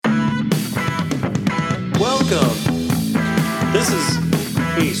This is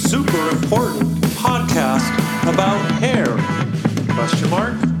a super important podcast about hair, question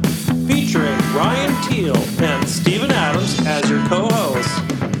mark, featuring Ryan Teal and Steven Adams as your co-hosts.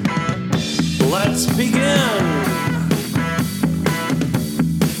 Let's begin.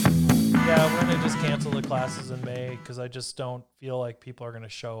 Yeah, we're going to just cancel the classes in May because I just don't feel like people are going to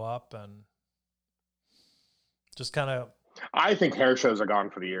show up and just kind of... I think hair shows are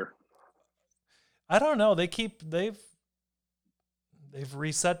gone for the year. I don't know. They've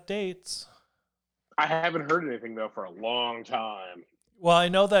reset dates. I haven't heard anything though for a long time. Well, I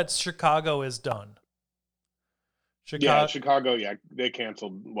know that Chicago is done. Chicago, they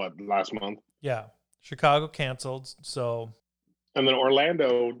canceled last month. Yeah, Chicago canceled. So, and then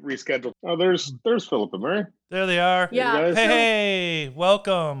Orlando rescheduled. Oh, there's Philip and Mary. There they are. Yeah. Hey,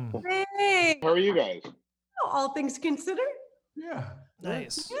 welcome. Hey. How are you guys? All things considered. Yeah.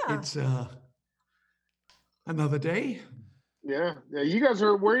 Nice. Yeah. It's another day. Yeah. You guys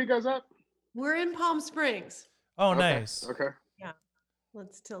are. Where are you guys at? We're in Palm Springs. Oh, Okay. nice. Okay.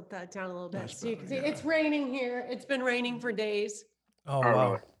 Let's tilt that down a little bit That's so you can see. better, yeah. It's raining here. It's been raining for days, Oh, Oh,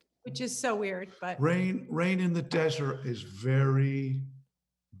 wow. really? which is so weird, but Rain in the desert is very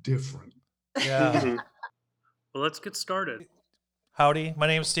different. Yeah. Mhm. Well, let's get started. Howdy, my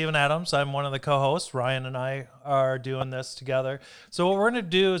name is Steven Adams. I'm one of the co-hosts. Ryan and I are doing this together. So what we're going to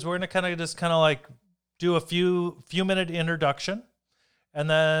do is we're going to kind of like do a few minute introduction, and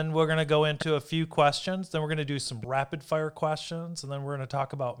then we're going to go into a few questions. Then we're going to do some rapid fire questions, and then we're going to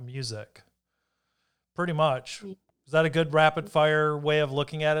talk about music. Pretty much. Is that a good rapid fire way of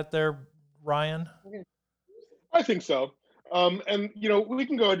looking at it there, Ryan? I think so. And we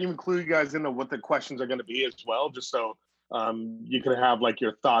can go ahead and include you guys into what the questions are going to be as well, just so you can have like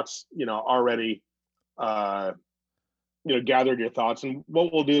your thoughts, already, gathered your thoughts. And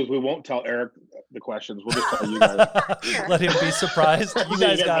what we'll do is we won't tell Eric the questions. We'll just tell you guys. Let him be surprised. You So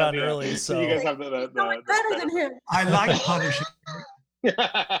guys got have on early, so you guys have the better than him. I like punishing.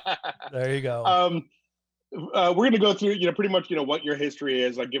 there you go. We're going to go through, pretty much, what your history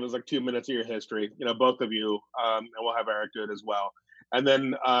is. Like, give us like 2 minutes of your history, both of you, and we'll have Eric do it as well. And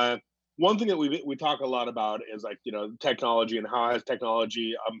then one thing that we talk a lot about is like, technology and how has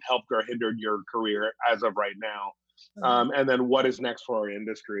technology helped or hindered your career as of right now. And then what is next for our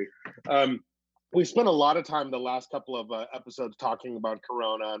industry. We spent a lot of time the last couple of episodes talking about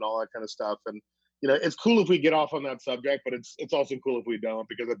Corona and all that kind of stuff. And, it's cool if we get off on that subject, but it's also cool if we don't,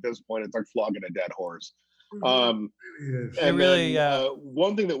 because at this point it's like flogging a dead horse. Yes. And really, then,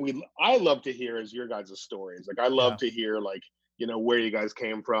 one thing that I love to hear is your guys' stories. Like, I love to hear like, where you guys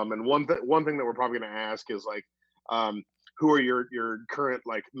came from. And one thing that we're probably going to ask is like, who are your current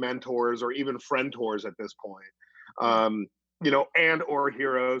like mentors or even friend tours at this point? And or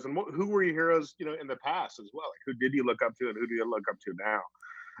heroes, and who were your heroes, in the past as well? Like, who did you look up to and who do you look up to now?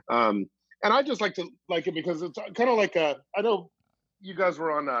 And I just like to like it because it's kind of like I know you guys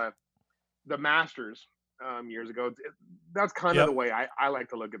were on the Masters years ago. That's kind of the way I like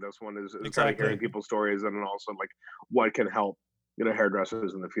to look at this one is kind of hearing people's stories and then also like what can help,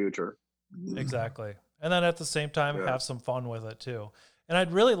 hairdressers in the future. Exactly. And then at the same time, have some fun with it too. And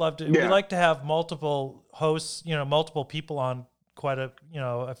I'd really love to, we like to have multiple hosts, multiple people on quite a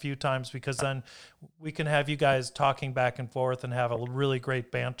few times, because then we can have you guys talking back and forth and have a really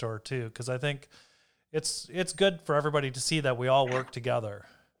great banter too. Cause I think it's good for everybody to see that we all work together.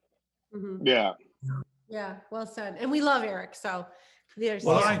 Mm-hmm. Yeah. Yeah, well said. And we love Eric. So there's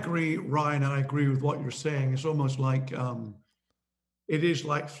Well, I agree, Ryan, and I agree with what you're saying. It's almost like it is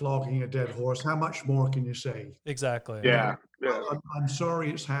like flogging a dead horse. How much more can you say? Exactly. Yeah. I'm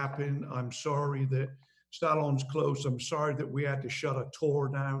sorry it's happened. I'm sorry that salon's closed. I'm sorry that we had to shut a tour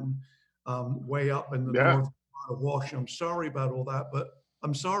down way up in the north part of Washington. I'm sorry about all that, but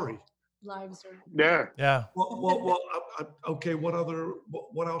I'm sorry. lives are. Yeah. Okay.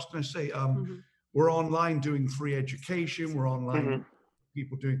 What else can I say? We're online doing free education. We're online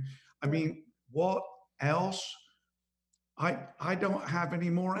people doing. I mean, what else? I don't have any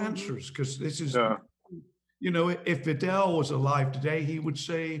more answers, because this is. If Fidel was alive today, he would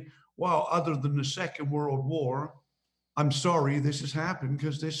say, "Wow, other than the Second World War, I'm sorry this has happened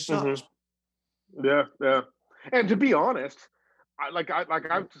because this sucks." Yeah. And to be honest,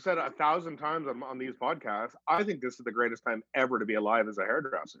 I've said 1,000 times on these podcasts, I think this is the greatest time ever to be alive as a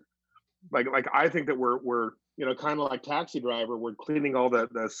hairdresser. Like I think that we're kind of like Taxi Driver. We're cleaning all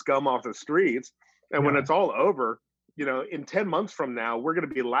the scum off the streets, and when it's all over, in 10 months from now, we're going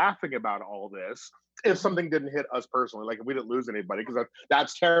to be laughing about all this. If something didn't hit us personally, like if we didn't lose anybody, because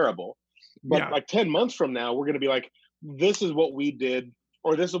that's terrible. But like 10 months from now, we're going to be like, this is what we did,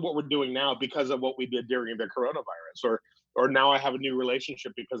 or this is what we're doing now because of what we did during the coronavirus, or or now I have a new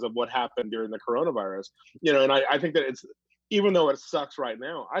relationship because of what happened during the coronavirus. You know, and I think that it's, even though it sucks right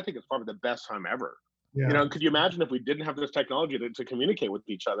now, I think it's probably the best time ever. Yeah. You know, could you imagine if we didn't have this technology to communicate with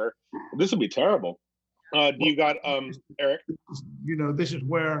each other? This would be terrible. You got Eric? You know, this is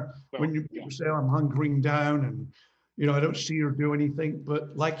where when you people say, I'm hunkering down and, you know, I don't see or do anything.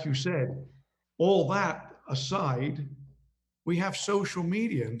 But like you said, all that aside, we have social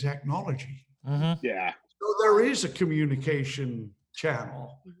media and technology. Mm-hmm. Yeah. So there is a communication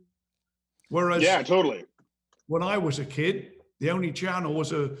channel. Whereas yeah, totally. When I was a kid, the only channel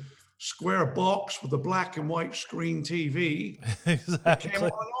was a square box with a black and white screen TV. Exactly. That came on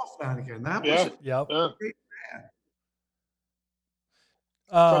and off now and again. That was it. Yep. Yeah.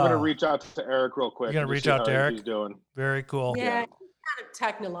 So I'm going to reach out to Eric real quick. You're going to reach out to Eric? He's doing. Very cool. Yeah, he's kind of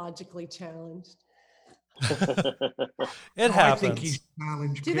technologically challenged. It happens. I think he's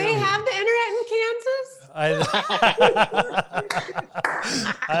challenged. Do they have the internet in Kansas?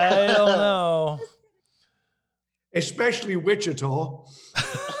 I don't know. Especially Wichita.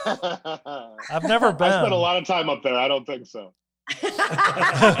 I've never been. I spent a lot of time up there. I don't think so.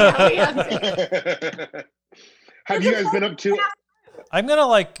 Have you guys been up to? I'm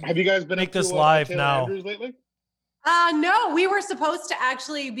gonna Have you guys been make up to, this live Taylor now? Andrews lately? No, we were supposed to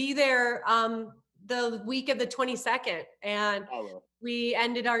actually be there the week of the 22nd, and we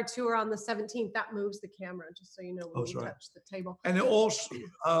ended our tour on the 17th. That moves the camera, just so you know when you touch the table. And it also,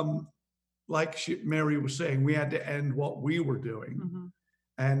 like Mary was saying, we had to end what we were doing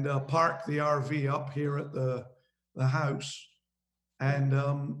and park the RV up here at the house. And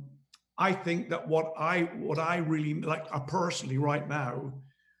I think that what I really like, personally right now,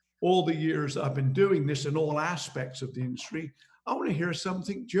 all the years I've been doing this in all aspects of the industry, I want to hear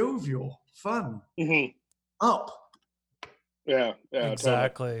something jovial, fun, up. Yeah,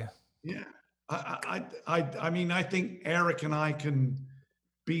 exactly. Totally. Yeah, I mean, I think Eric and I can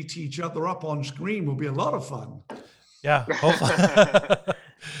beat each other up on screen. Will be a lot of fun. Yeah, hopefully.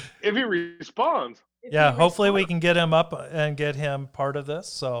 If he responds. Yeah, hopefully we can get him up and get him part of this.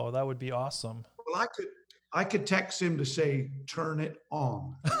 So that would be awesome. Well, I could text him to say, turn it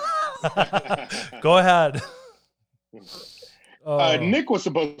on. Go ahead. Nick was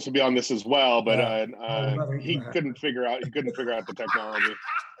supposed to be on this as well, but he couldn't figure out the technology.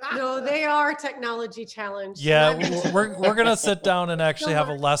 No, they are technology challenged. Yeah, we're gonna sit down and actually have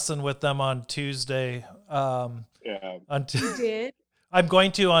a lesson with them on Tuesday. You did? I'm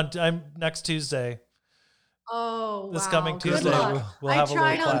going to on next Tuesday. Oh, this coming Tuesday we'll have a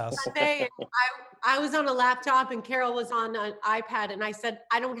little class. Sunday, I was on a laptop and Carol was on an iPad, and I said,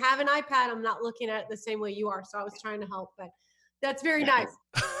 I don't have an iPad. I'm not looking at it the same way you are. So I was trying to help, but that's very nice.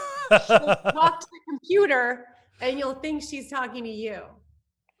 She'll talk to the computer and you'll think she's talking to you.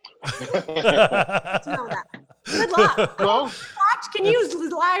 Know that. Good luck. Well, watch. Can you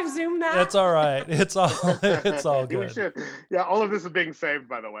live Zoom that? It's all right. It's all good. Yeah, all of this is being saved,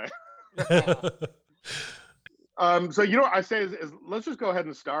 by the way. So you know what I say is let's just go ahead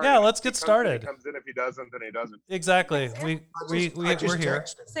and start. Yeah, let's get started. He comes in. If he doesn't, then he doesn't. Exactly. We're here.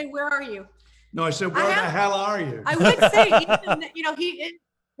 Say, where are you? No, I said, where the hell are you? I would say, he is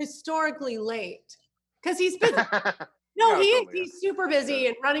historically late because he's busy. No, he's super busy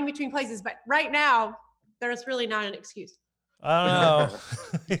and running between places. But right now, there's really not an excuse. I don't know.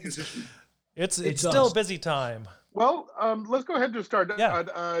 it's still a busy time. Well, let's go ahead and just start.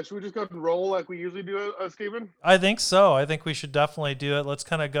 Yeah. Should we just go ahead and roll like we usually do, Stephen? I think so. I think we should definitely do it. Let's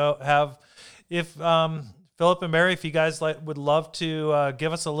kind of if Philip and Mary, if you guys would love to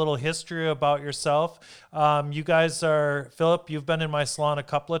give us a little history about yourself. You guys Philip, you've been in my salon a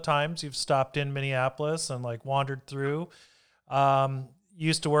couple of times. You've stopped in Minneapolis and wandered through.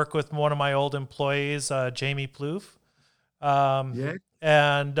 Used to work with one of my old employees, Jamie Plouffe. Yeah.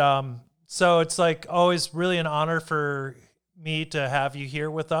 And so it's always really an honor for me to have you here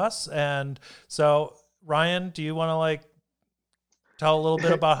with us. And so, Ryan, do you want to tell a little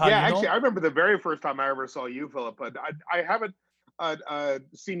bit about how you know? Actually, I remember the very first time I ever saw you, Philip. But I haven't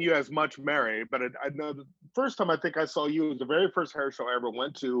seen you as much, Mary. But I know the first time I think I saw you was the very first hair show I ever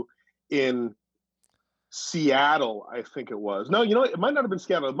went to in Seattle, I think it was. No, it might not have been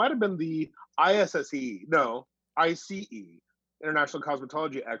Seattle. It might have been the ISSE. No, ICE. International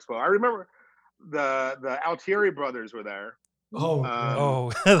Cosmetology Expo. I remember the Altieri brothers were there.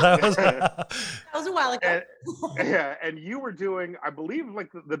 That was a while ago. And you were doing, I believe,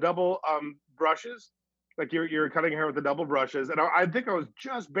 the double brushes. You're cutting hair with the double brushes. And I think I was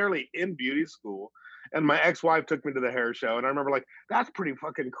just barely in beauty school, and my ex-wife took me to the hair show, and I remember that's pretty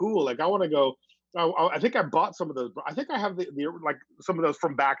fucking cool. I want to go. I think I bought some of those. I think I have the some of those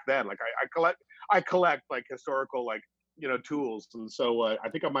from back then. I collect historical tools. And so I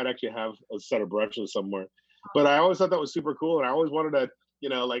think I might actually have a set of brushes somewhere. But I always thought that was super cool, and I always wanted to,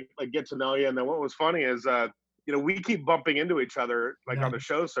 like get to know you. And then what was funny is, we keep bumping into each other on the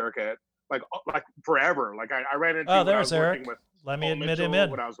show circuit, like forever. Like I ran into. Oh, there's Eric. Let me admit him in.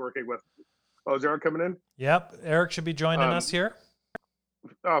 When I was working with. Oh, is Eric coming in? Yep, Eric should be joining us here.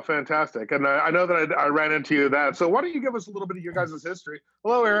 Oh, fantastic! And I know that I ran into you that. So why don't you give us a little bit of your guys' history?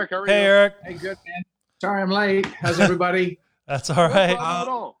 Hello, Eric. How are you? Hey, Eric. Hey, good, man. Sorry I'm late. How's everybody? That's all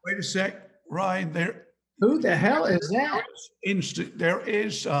right. Wait a sec, Ryan. Who the hell is that? There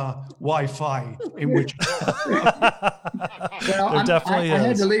is Wi-Fi in which. Well, There definitely I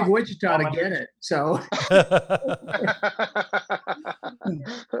had is. to leave Wichita to get it. So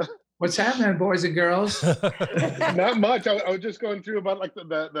what's happening, boys and girls? Not much. I was just going through about like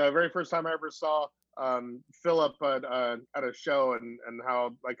the very first time I ever saw Philip at a show, and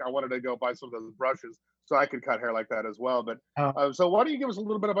how like I wanted to go buy some of those brushes so I could cut hair like that as well. But so why don't you give us a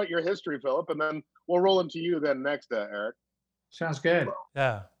little bit about your history, Philip, and then we'll roll into you then next, Eric. Sounds good.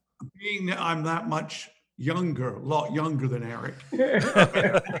 Yeah. Being that I'm that much younger, a lot younger than Eric,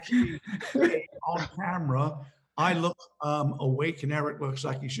 on camera, I look awake, and Eric looks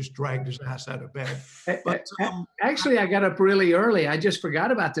like he's just dragged his ass out of bed. But Actually, I got up really early. I just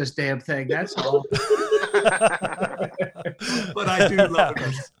forgot about this damn thing. That's all. but I do love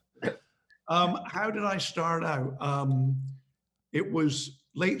it. How did I start out? It was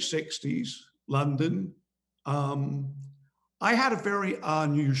late 60s, London. I had a very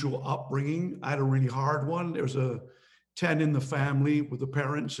unusual upbringing. I had a really hard one. There was a 10 in the family with the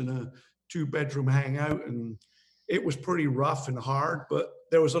parents in a 2-bedroom hangout, and it was pretty rough and hard, but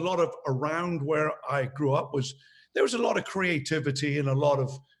there was a lot of, around where I grew up there was a lot of creativity and a lot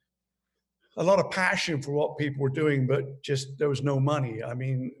of passion for what people were doing, but just there was no money. I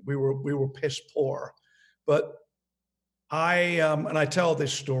mean, we were piss poor. But and I tell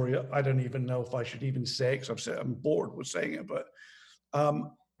this story, I don't even know if I should even say it because I'm bored with saying it, but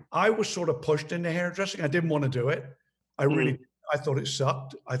I was sort of pushed into hairdressing. I didn't want to do it. I thought it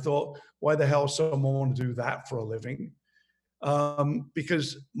sucked. I thought, why the hell someone want to do that for a living?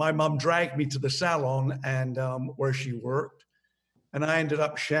 Because my mom dragged me to the salon and where she worked. And I ended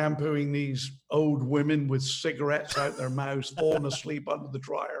up shampooing these old women with cigarettes out their mouths, falling asleep under the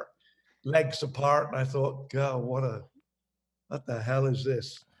dryer, legs apart. And I thought, God, what the hell is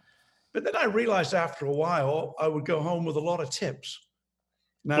this? But then I realized after a while, I would go home with a lot of tips.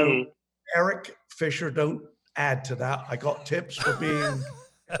 Now, Eric Fisher, don't add to that. I got tips for being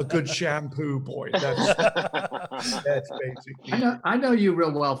a good shampoo boy. That's basically. I know you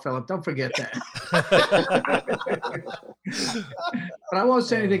real well, Philip. Don't forget that. But I won't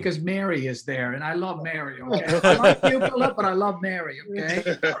say anything because Mary is there, and I love Mary. Okay, I like you, Philip, but I love Mary.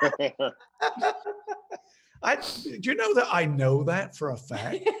 Okay. Do you know that I know that for a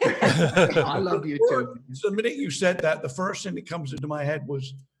fact? I love you too. So the minute you said that, the first thing that comes into my head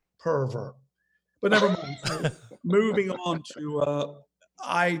was pervert. But never mind. So moving on to,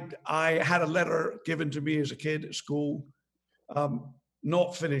 I had a letter given to me as a kid at school,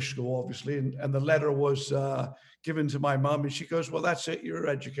 not finished school, obviously. And the letter was given to my mom, and she goes, well, that's it. Your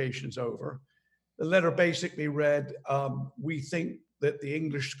education's over. The letter basically read, we think that the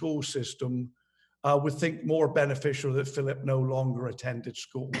English school system would think more beneficial that Philip no longer attended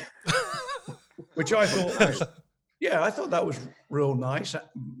school, which I thought I thought that was real nice.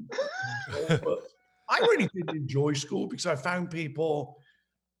 But I really did enjoy school because I found people,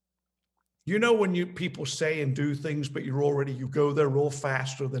 when people say and do things, but you go there real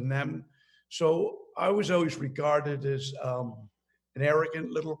faster than them. So I was always regarded as an arrogant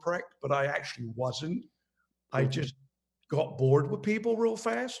little prick, but I actually wasn't. I just got bored with people real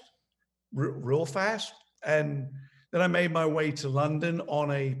fast. And then I made my way to London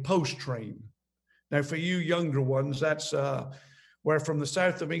on a post train. Now, for you younger ones, that's where from the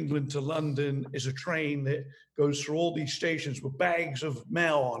south of England to London is a train that goes through all these stations with bags of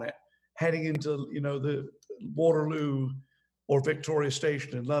mail on it, heading into, the Waterloo or Victoria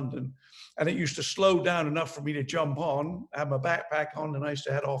Station in London. And it used to slow down enough for me to jump on, have my backpack on, and I used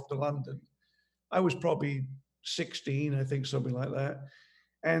to head off to London. I was probably 16, I think, something like that.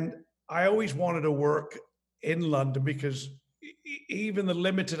 And I always wanted to work in London because even the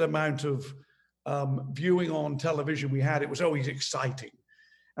limited amount of viewing on television we had, it was always exciting.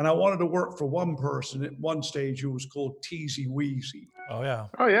 And I wanted to work for one person at one stage who was called Teasy Weezy. Oh, yeah.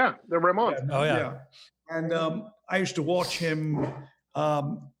 Oh, yeah. The Ramones. Yeah. And I used to watch him,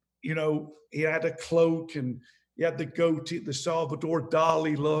 he had a cloak and he had the goatee, the Salvador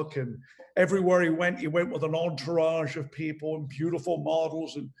Dali look. And everywhere he went with an entourage of people and beautiful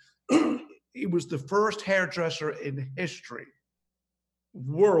models. And he was the first hairdresser in history,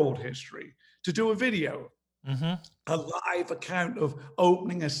 world history, to do a video, a live account of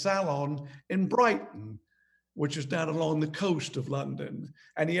opening a salon in Brighton, which is down along the coast of London.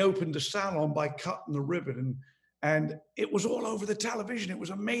 And he opened a salon by cutting the ribbon, and it was all over the television. It was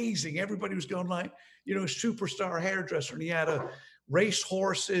amazing. Everybody was going like, you know, superstar hairdresser. And he had a race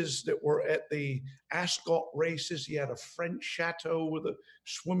horses that were at the Ascot races. He had a French chateau with a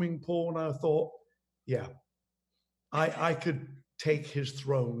swimming pool. And I thought, yeah, I could take his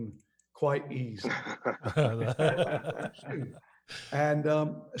throne quite easily. And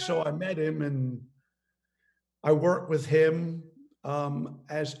so I met him, and I worked with him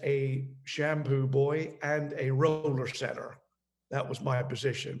as a shampoo boy and a roller setter. That was my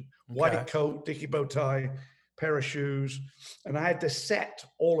position. White coat, dicky bow tie, pair of shoes. And I had to set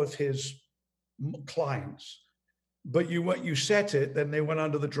all of his clients. But you set it, then they went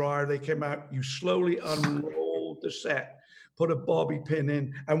under the dryer, they came out, you slowly unrolled the set, put a bobby pin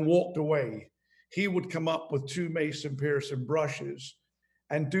in, and walked away. He would come up with 2 Mason Pearson brushes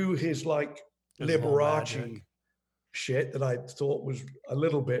and do his like Liberace shit that I thought was a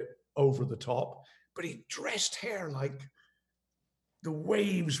little bit over the top, but he dressed hair like the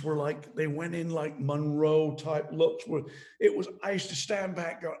waves were like, they went in like Monroe type looks. Where it was, I used to stand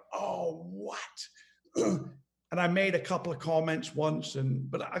back going, oh, what? And I made a couple of comments once,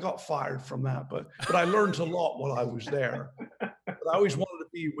 but I got fired from that. But I learned a lot while I was there. But I always wanted to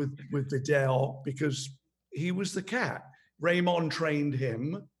be with Vidal because he was the cat. Raymond trained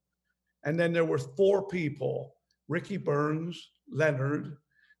him. And then there were 4 people, Ricky Burns, Leonard,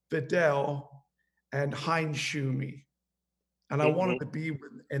 Vidal, and Heinz Schumi. And I wanted to be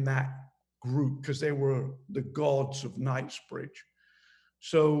in that group because they were the gods of Knightsbridge.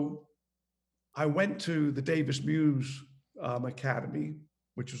 So I went to the Davis Muse Academy,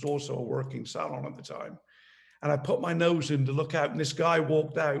 which was also a working salon at the time. And I put my nose in to look out, and this guy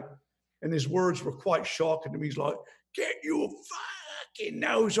walked out, and his words were quite shocking to me. He's like, get your fucking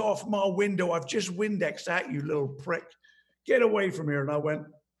nose off my window. I've just Windexed at you, little prick. Get away from here. And I went,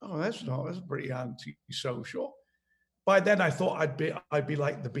 oh, that's pretty antisocial. By then I thought I'd be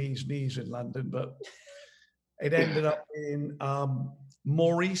like the bee's knees in London, but it ended up being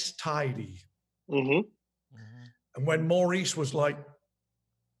Maurice Tidy. And when Maurice was like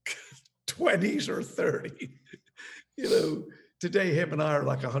 20s or 30, you know, today him and I are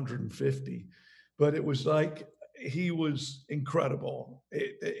like 150, but it was like, he was incredible.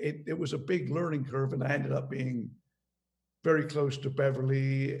 It was a big learning curve, and I ended up being very close to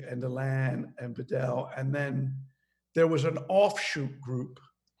Beverly and Elan and Vidal. And then there was an offshoot group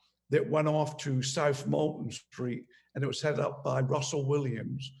that went off to South Moulton Street, and it was headed up by Russell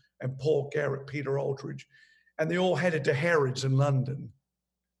Williams and Paul Garrett, Peter Aldridge, and they all headed to Harrods in London.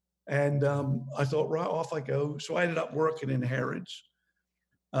 And I thought, right, off I go. So I ended up working in Harrods,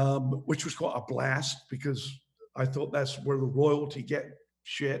 which was quite a blast because I thought that's where the royalty get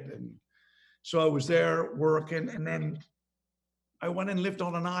shit. And so I was there working, and then I went and lived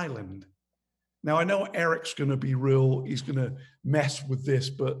on an island. Now I know Eric's going to be he's going to mess with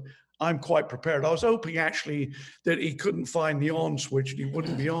this, but I'm quite prepared. I was hoping actually that he couldn't find the on switch and he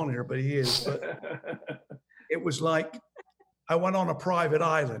wouldn't be on here, but he is. But it was like, I went on a private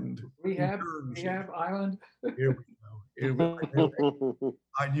island. Rehab island. Here we go.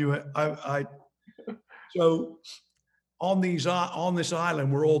 I knew it. So on this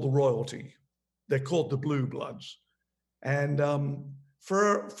island were all the royalty. They're called the Blue Bloods. And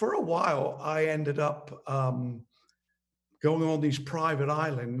for a while, I ended up going on these private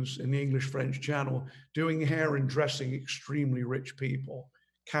islands in the English-French Channel, doing hair and dressing extremely rich people,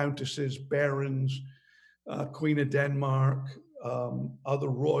 countesses, barons, Queen of Denmark, other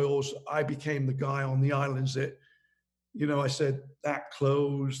royals. I became the guy on the islands that, you know, I said that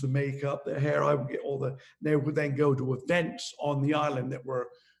clothes, the makeup, the hair, I would get they would then go to events on the island that were,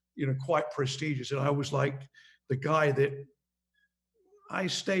 you know, quite prestigious. And I was like the guy that I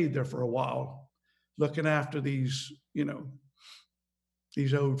stayed there for a while, looking after these, you know,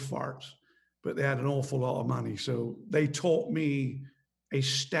 these old farts, but they had an awful lot of money. So they taught me a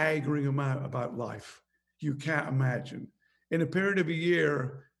staggering amount about life. You can't imagine. In a period of a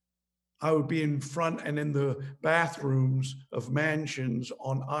year, I would be in front and in the bathrooms of mansions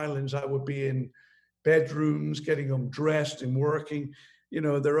on islands. I would be in bedrooms, getting them dressed and working. You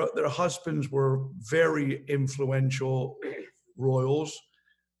know, their husbands were very influential royals,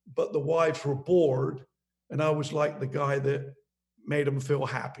 but the wives were bored. And I was like the guy that made them feel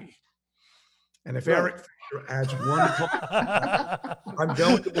happy. And if Eric Fisher adds one comment, I'm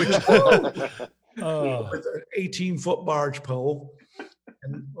going to with an 18-foot barge pole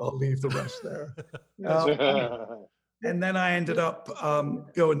and I'll leave the rest there. And then I ended up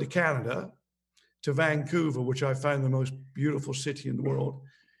going to Canada, to Vancouver, which I found the most beautiful city in the world.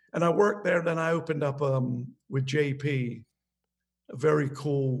 And I worked there. Then I opened up with JP, a very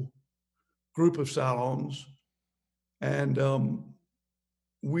cool group of salons. And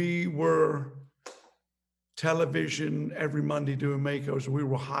we were television every Monday doing makeovers. We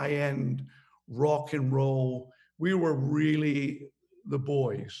were high-end rock and roll. We were really the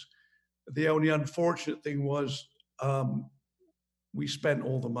boys. The only unfortunate thing was we spent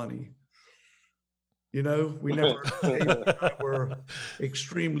all the money. You know, we never were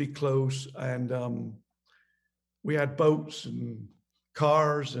extremely close, and we had boats and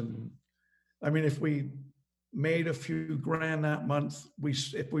cars, and I mean, if we made a few grand that month,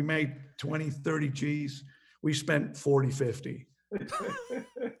 if we made 20, 30 G's, we spent 40, 50.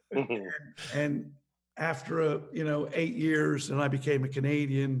 and after 8 years, and I became a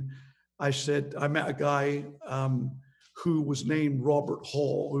Canadian, I met a guy who was named Robert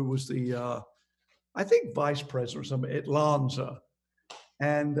Hall, who was the I think vice president or something at Lanza.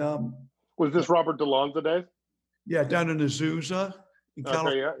 And was this Robert DeLanza days? Yeah, down in Azusa in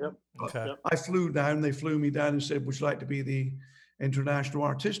California. Yeah. Okay. I flew down, they flew me down and said, would you like to be the international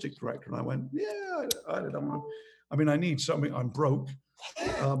artistic director? And I went, yeah, I don't know. I mean, I need something, I'm broke.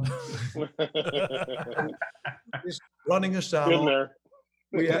 Just running a salon. Been there.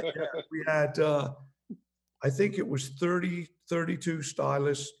 We had I think it was 32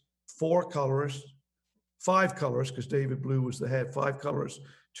 stylists, 4 colorists, 5 colorists, because David Blue was the head, 5 colorists,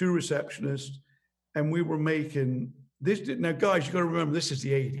 2 receptionists, and we were making this. Now, guys, you got to remember, this is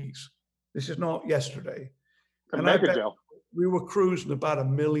the 80s. This is not yesterday. And I bet we were cruising about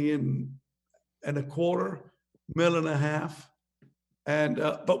 $1.25 million, $1.5 million, and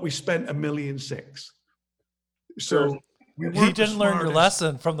but we spent $1.6 million. So he didn't learn your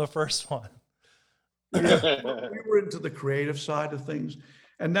lesson from the first one. Yeah, we were into the creative side of things,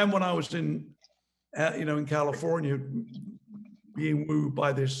 and then when I was in California, being wooed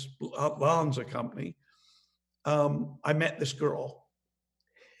by this Lanza company, I met this girl,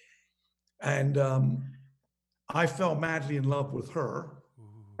 and I fell madly in love with her.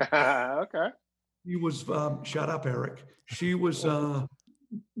 Okay. She was shut up, Eric. She was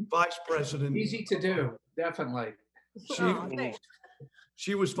vice president. Easy to do, definitely.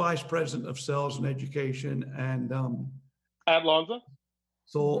 She was vice president of sales and education, and at Lanza.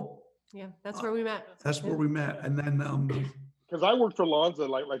 So yeah, that's where we met. That's where we met, and then because I worked for Lanza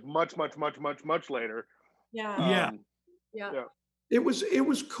like much later. Yeah. Yeah. It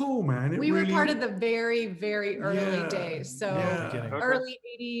was cool, man. We were part of the very, very early days. So early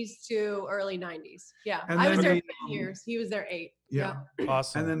 80s to early 90s. Yeah. And I was there 10 they, years. He was there 8. Yeah.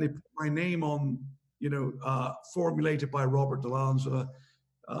 Awesome. And then they put my name on, formulated by Robert DeLanza,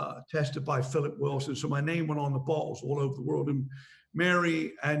 tested by Philip Wilson. So my name went on the bottles all over the world. And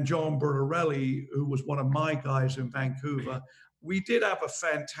Mary and John Bertarelli, who was one of my guys in Vancouver, we did have a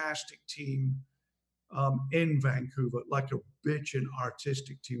fantastic team in Vancouver, like a bitchin'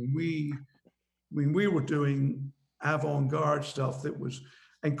 artistic team. We were doing avant-garde stuff that was,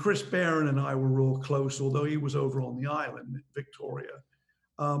 and Chris Barron and I were real close, although he was over on the island, Victoria.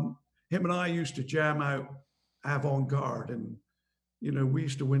 Him and I used to jam out avant-garde, and we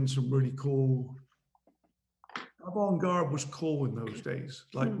used to win some really cool. Avant-garde was cool in those days,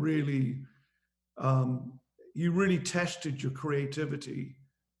 like really, you really tested your creativity.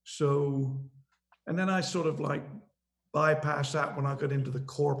 So, and then I sort of like bypassed that when I got into the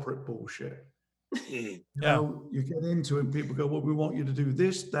corporate bullshit. You get into it and people go, well, we want you to do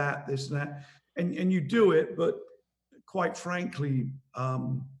this, that, this, and that. And you do it, but quite frankly,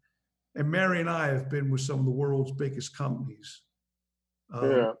 and Mary and I have been with some of the world's biggest companies.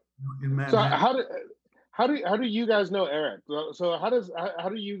 In Manhattan. So how do you guys know Eric? So how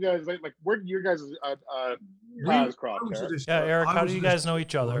do you guys like where do your guys paths cross? Eric, how do you guys know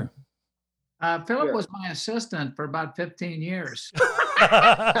each other? Philip was my assistant for about 15 years.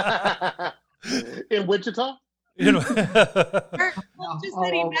 In Wichita? Eric just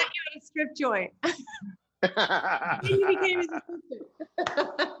said he met you at a strip joint. He became his assistant.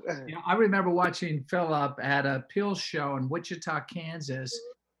 I remember watching Philip at a Peel show in Wichita, Kansas.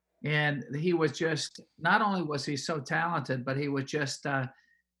 And he was just, not only was he so talented, but he was just,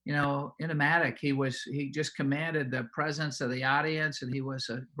 enigmatic. He just commanded the presence of the audience, and he was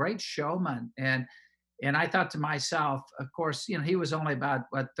a great showman. And I thought to myself, of course, he was only about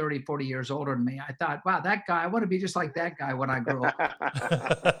 30, 40 years older than me. I thought, wow, that guy, I want to be just like that guy when I grow up.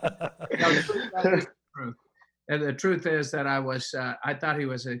 And the truth is that I thought he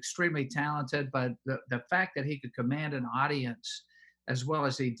was extremely talented, but the fact that he could command an audience as well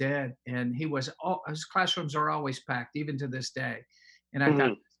as he did. And his classrooms are always packed, even to this day. And I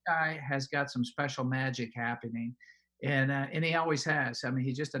thought, Mhm. this guy has got some special magic happening. And he always has. I mean,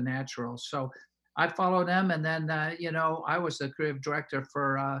 he's just a natural. So I followed him. And then, I was the creative director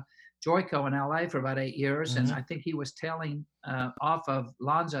for Joico in LA for about 8 years. And Mhm. I think he was tailing off of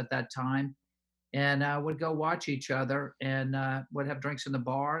Lanza at that time, and would go watch each other, and would have drinks in the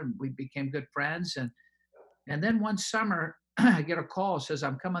bar, and we became good friends. And then one summer, I get a call, says,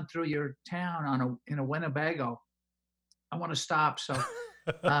 I'm coming through your town in a Winnebago. I want to stop. So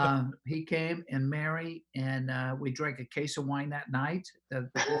he came, and Mary, and we drank a case of wine that night.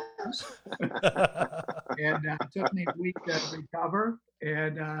 And it took me a week to recover.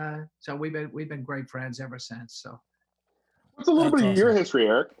 And so we've been great friends ever since. So What's a little That's bit of your awesome. history,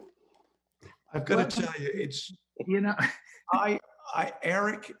 Eric? I've got to tell you, it's you know,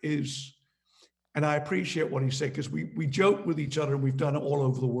 Eric is, and I appreciate what he said, because we joke with each other and we've done it all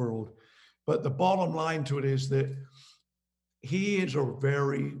over the world. But the bottom line to it is that he is a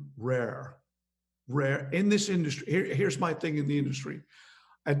very rare in this industry. Here's my thing in the industry.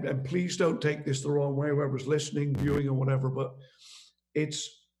 And please don't take this the wrong way, whoever's listening, viewing, or whatever, but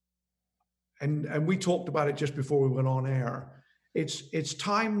it's, and we talked about it just before we went on air. It's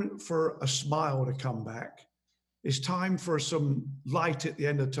time for a smile to come back. It's time for some light at the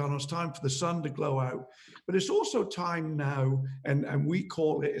end of the tunnel. It's time for the sun to glow out. But it's also time now, and we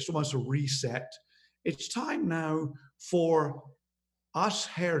call it, it's almost a reset. It's time now for us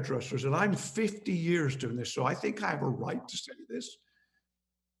hairdressers, and I'm 50 years doing this, so I think I have a right to say this,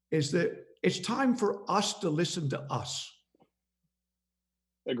 is that it's time for us to listen to us.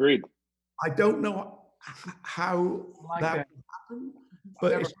 Agreed. I don't know how that will happen,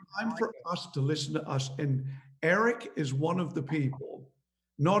 but it's time for us to listen to us. And Eric is one of the people,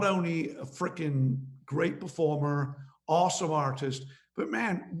 not only a freaking great performer, awesome artist, but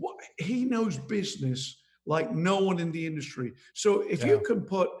man, he knows business like no one in the industry. So if you can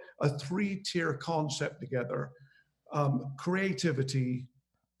put a 3-tier concept together, creativity,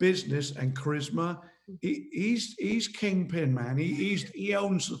 business, and charisma, he's kingpin, man. He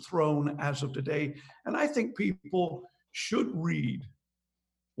owns the throne as of today. And I think people should read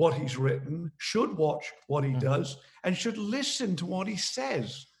what he's written, should watch what he does, and should listen to what he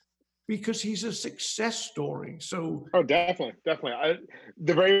says, because he's a success story. So definitely.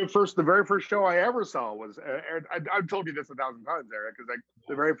 The very first show I ever saw was I've told you this 1,000 times, Eric, because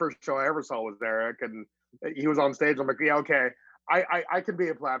the very first show I ever saw was Eric, and he was on stage. I'm like, yeah, okay, I can be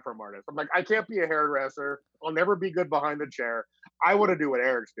a platform artist. I'm like, I can't be a hairdresser. I'll never be good behind the chair. I want to do what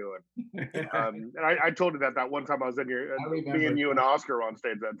Eric's doing. And I told you that one time I was in me and you and Oscar were on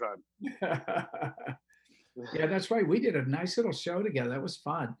stage that time. Yeah, that's right. We did a nice little show together. That was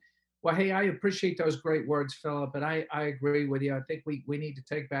fun. Well, hey, I appreciate those great words, Philip, and I agree with you. I think we need to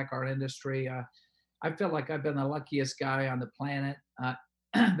take back our industry. I feel like I've been the luckiest guy on the planet.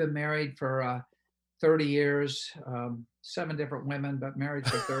 Been married for 30 years, 7 different women, but married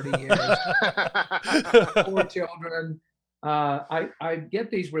for 30 years, 4 children. I get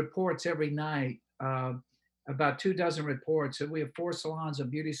these reports every night, about 24 reports. And we have 4 salons, a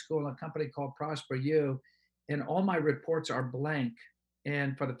beauty school, and a company called Prosper You. And all my reports are blank.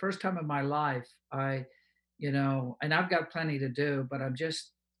 And for the first time in my life, and I've got plenty to do, but I don't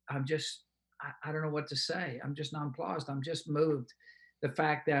know what to say. I'm just nonplussed. I'm just moved. The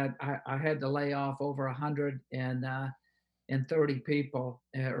fact that I had to lay off over 130 people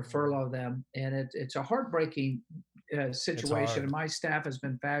or furlough them. And it's a heartbreaking situation. And my staff has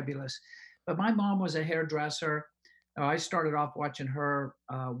been fabulous. But my mom was a hairdresser. I started off watching her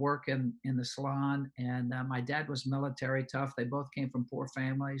work in the salon, and my dad was military tough. They both came from poor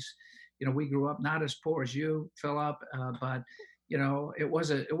families. We grew up not as poor as you, Philip, but it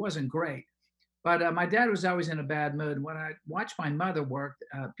wasn't great. But my dad was always in a bad mood. When I watched my mother work,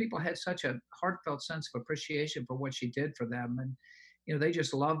 people had such a heartfelt sense of appreciation for what she did for them, and they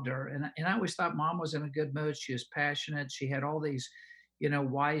just loved her. And I always thought Mom was in a good mood. She was passionate. She had all these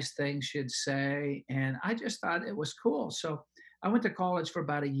wise things she'd say. And I just thought it was cool. So I went to college for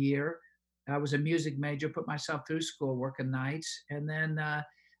about a year. I was a music major, put myself through school, working nights. And then I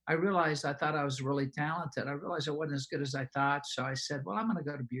realized I thought I was really talented. I realized I wasn't as good as I thought. So I said, well, I'm going to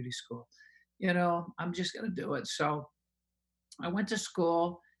go to beauty school. I'm just going to do it. So I went to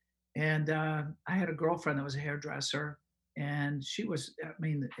school, and I had a girlfriend that was a hairdresser. And she was,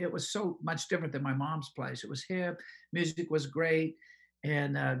 it was so much different than my mom's place. It was hip, music was great,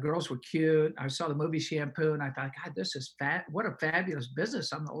 and girls were cute. I saw the movie Shampoo, and I thought, God, this is what a fabulous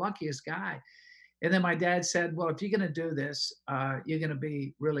business. I'm the luckiest guy. And then my dad said, well, if you're going to do this, you're going to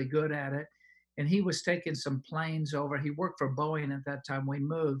be really good at it. and he was taking some planes over. He worked for Boeing at that time. We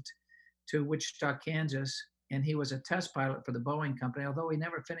moved to Wichita, Kansas, and he was a test pilot for the Boeing company. Although he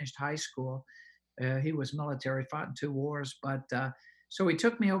never finished high school, he was military, fought in 2 wars. But so he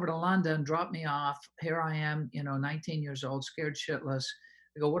took me over to London, dropped me off. Here I am, 19 years old, scared shitless.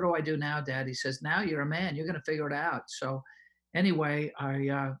 I go, what do I do now, Dad? He says, now you're a man. You're going to figure it out. So anyway,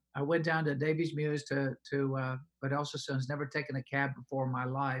 I went down to Davies Mews to but also since never taken a cab before in my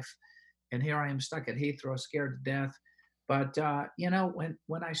life. And here I am stuck at Heathrow, scared to death. But,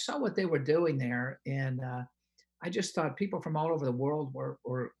 when I saw what they were doing there, and I just thought people from all over the world were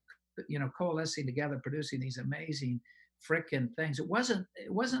coalescing together, producing these amazing frickin' things. It wasn't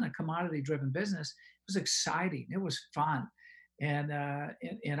a commodity driven business. It was exciting. It was fun. And I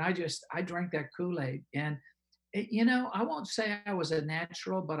drank that Kool-Aid, and I won't say I was a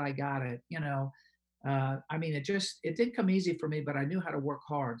natural, but I got it, it didn't come easy for me, but I knew how to work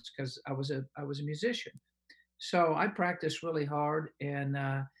hard because I was a musician. So I practiced really hard, and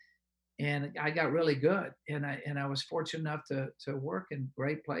I got really good. And I was fortunate enough to work in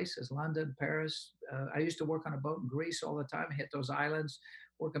great places, London, Paris. I used to work on a boat in Greece all the time, hit those islands,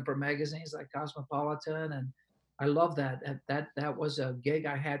 working for magazines like Cosmopolitan. And I love that. That was a gig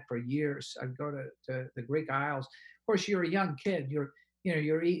I had for years. I'd go to the Greek Isles. Of course, you're a young kid.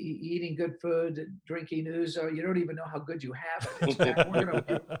 You're eating good food, drinking ouzo. You don't even know how good you have it. It's like working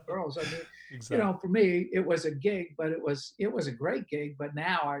with girls. I mean, Exactly. for me, it was a gig, but it was a great gig. But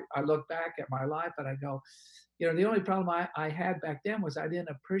now I look back at my life and I go, the only problem I had back then was I didn't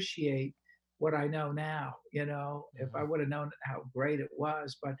appreciate what I know now. If I would have known how great it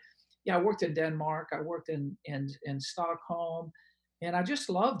was. But yeah, I worked in Denmark. I worked in Stockholm, and I just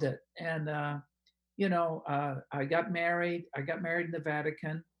loved it. And I got married. I got married in the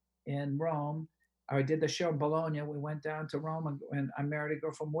Vatican in Rome. I did the show in Bologna. We went down to Rome, and I married a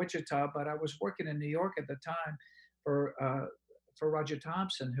girl from Wichita. But I was working in New York at the time for Roger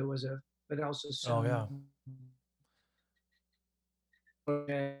Thompson, who was a Fidel Sassoon. Oh yeah.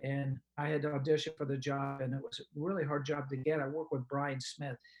 And I had to audition for the job, and it was a really hard job to get. I worked with Brian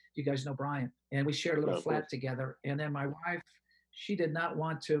Smith. You guys know Brian, and we shared a little flat together. And then my wife, she did not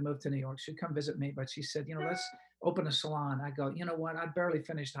want to move to New York. She'd come visit me, but she said, let's open a salon. I go, you know what? I barely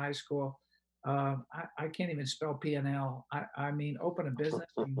finished high school. I can't even spell P&L. I mean, open a business.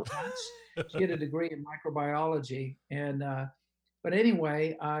 She had a degree in microbiology. And, but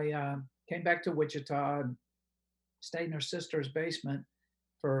anyway, I came back to Wichita and stayed in her sister's basement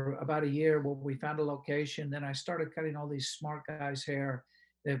for about a year where we found a location. Then I started cutting all these smart guys' hair.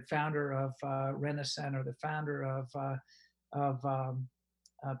 The founder of Rent-A-Center, the founder of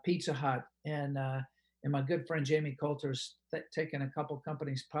Pizza Hut, and my good friend Jamie Coulter's taken a couple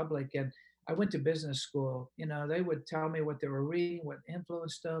companies public. And I went to business school. They would tell me what they were reading, what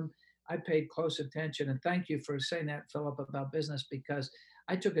influenced them. I paid close attention. And thank you for saying that, Philip, about business, because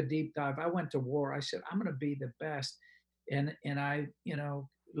I took a deep dive. I went to war. I said, I'm going to be the best. And I,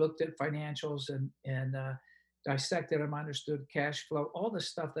 looked at financials and dissected them, understood cash flow, all the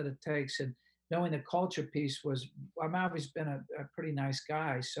stuff that it takes. And knowing the culture piece I've always been a pretty nice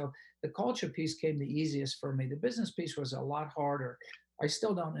guy. So the culture piece came the easiest for me. The business piece was a lot harder. I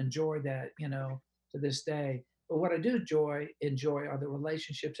still don't enjoy that, to this day. But what I do enjoy are the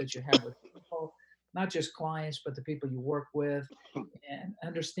relationships that you have with people, not just clients, but the people you work with, and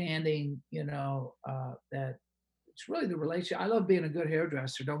understanding, that it's really the relationship. I love being a good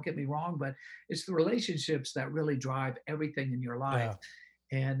hairdresser, don't get me wrong, but it's the relationships that really drive everything in your life.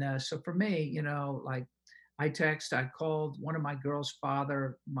 Yeah. And so for me, like I called one of my girls'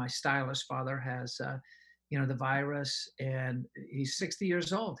 father, my stylist father has, the virus, and he's 60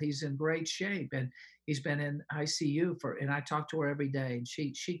 years old. He's in great shape, and he's been in ICU and I talk to her every day, and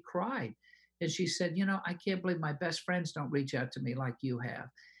she cried. And she said, I can't believe my best friends don't reach out to me like you have.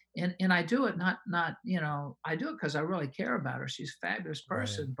 And I do it not, I do it because I really care about her. She's a fabulous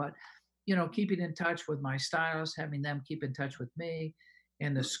person, right. But, keeping in touch with my stylists, having them keep in touch with me.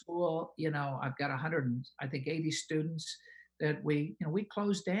 And the school, I've got 80 students that we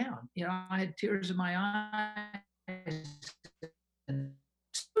closed down. I had tears in my eyes. And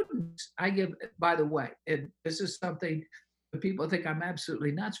students, by the way, and this is something that people think I'm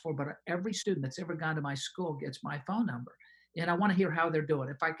absolutely nuts for, but every student that's ever gone to my school gets my phone number. And I want to hear how they're doing,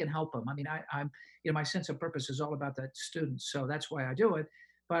 if I can help them. I mean, I'm my sense of purpose is all about that student. So that's why I do it.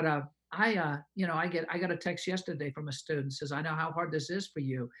 But I got a text yesterday from a student, says, I know how hard this is for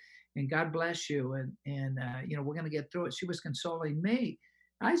you, and God bless you. And we're going to get through it. She was consoling me.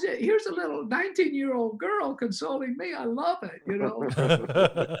 I said, here's a little 19-year-old girl consoling me. I love it.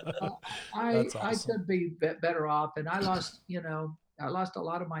 That's awesome. I could be better off. And I lost a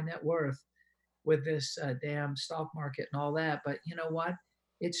lot of my net worth. with this damn stock market and all that. But you know what?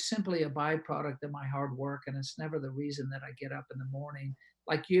 It's simply a byproduct of my hard work, and it's never the reason that I get up in the morning,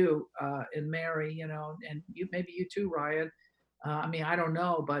 like you and Mary, you know, and you, maybe you too, Ryan. I mean, I don't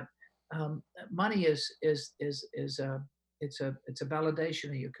know, but money is it's a validation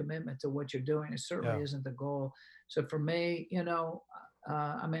of your commitment to what you're doing. It certainly isn't the goal. So for me, you know,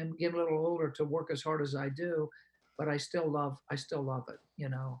 I mean, I'm getting a little older to work as hard as I do, but I still love it. You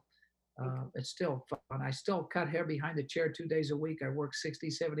know, it's still fun. I still cut hair behind the chair 2 days a week. I work 60,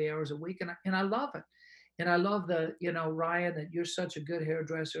 70 hours a week, and I love it. And I love you know, Ryan, that you're such a good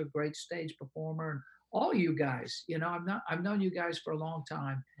hairdresser, great stage performer, and all you guys. You know, I've known you guys for a long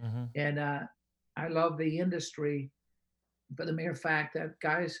time, and I love the industry for the mere fact that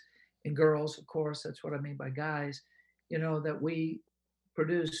guys and girls, of course, that's what I mean by guys, you know, that we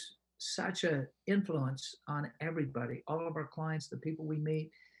produce such an influence on everybody, all of our clients, the people we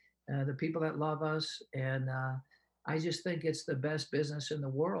meet, the people that love us. And I just think it's the best business in the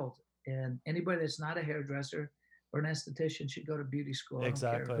world. And anybody that's not a hairdresser or an esthetician should go to beauty school.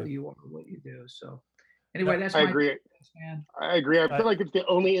 Exactly. I don't care who you are or what you do. So anyway, that's I my agree. business, man. I agree. I feel like it's the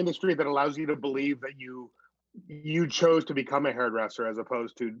only industry that allows you to believe that you chose to become a hairdresser, as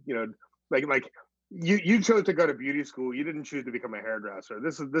opposed to, you know, like you chose to go to beauty school. You didn't choose to become a hairdresser.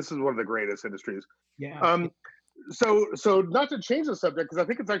 This is one of the greatest industries. Yeah. So not to change the subject, because I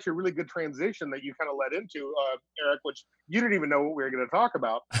think it's actually a really good transition that you kind of led into, Eric, which you didn't even know what we were going to talk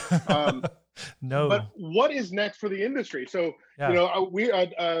about. No. But what is next for the industry? So, you know, we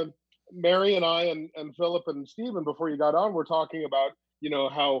Mary and I and Philip and Stephen, before you got on, we're talking about, you know,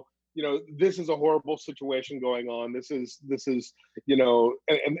 how, you know, this is a horrible situation going on. This is, you know,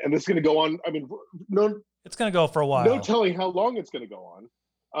 and this is going to go on. I mean, it's going to go for a while. No telling how long it's going to go on.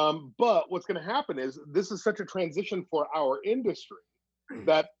 But what's going to happen is this is such a transition for our industry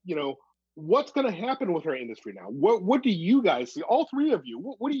that, you know, what's going to happen with our industry now? What do you guys see? All three of you,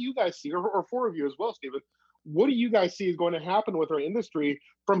 what do you guys see? Or four of you as well, Stephen. What do you guys see is going to happen with our industry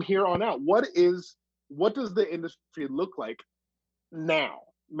from here on out? What does the industry look like now?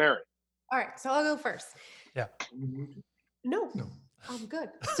 Mary. All right, so I'll go first. Yeah. No. I'm good.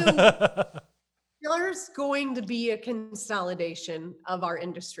 So there's going to be a consolidation of our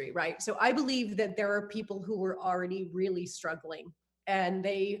industry, right? So I believe that there are people who were already really struggling, and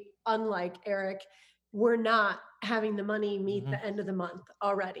they, unlike Eric, were not having the money meet the end of the month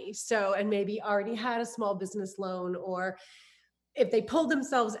already. So, and maybe already had a small business loan, or if they pulled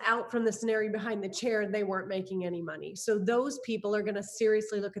themselves out from the scenario behind the chair, they weren't making any money. So those people are going to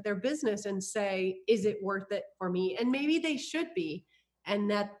seriously look at their business and say, is it worth it for me? And maybe they should be,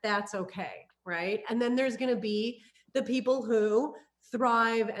 and that's okay, right? And then there's going to be the people who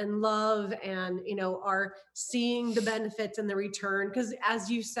thrive and love and, you know, are seeing the benefits and the return. Because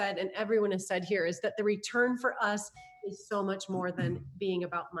as you said, and everyone has said here, is that the return for us is so much more than being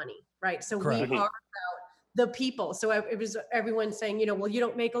about money, right? So Correct. we are about the people. So it was everyone saying, you know, well, you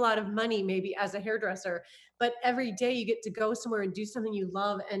don't make a lot of money maybe as a hairdresser, but every day you get to go somewhere and do something you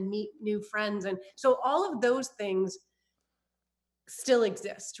love and meet new friends. And so all of those things still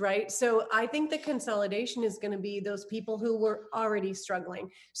exist, right? So I think the consolidation is going to be those people who were already struggling.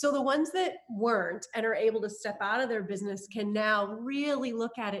 So the ones that weren't and are able to step out of their business can now really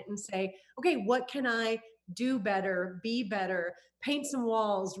look at it and say, okay, what can I do better, be better, paint some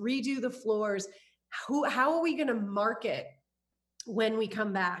walls, redo the floors? How are we going to market when we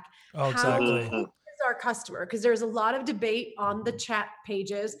come back? Oh, exactly. How is our customer? Because there's a lot of debate on the chat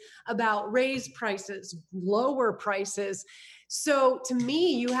pages about raise prices, lower prices. So to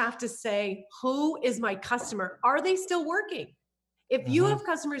me, you have to say, who is my customer? Are they still working? If you have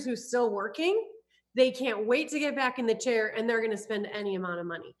customers who are still working, they can't wait to get back in the chair and they're going to spend any amount of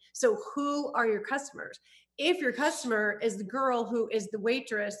money. So who are your customers? If your customer is the girl who is the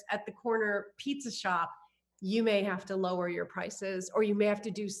waitress at the corner pizza shop, you may have to lower your prices, or you may have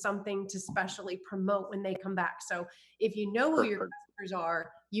to do something to specially promote when they come back. So if you know who your customers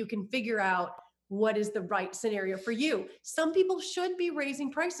are, you can figure out what is the right scenario for you. Some people should be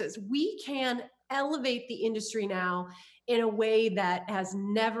raising prices. We can elevate the industry now in a way that has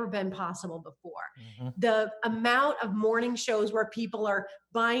never been possible before. The amount of morning shows where people are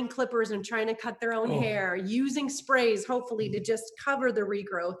buying clippers and trying to cut their own hair, using sprays, hopefully to just cover the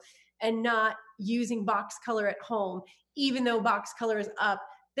regrowth, and not using box color at home, even though box color is up,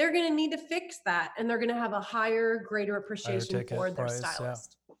 they're going to need to fix that. And they're going to have a higher, greater appreciation for their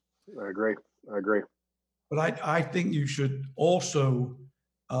stylist. I agree. But I think you should also,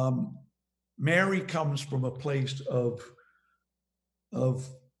 Mary comes from a place of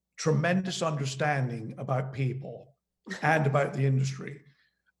tremendous understanding about people and about the industry.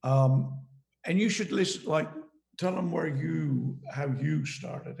 and you should listen, like, tell them how you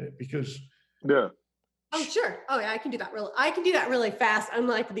started it, because Yeah. Oh, sure. Oh, yeah, I can do that really fast.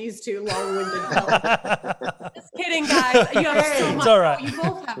 Unlike these two long-winded fellas. Just kidding, guys. You have so It's much. all right. You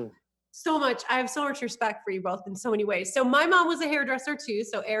both have so much. I have so much respect for you both in so many ways. So my mom was a hairdresser too.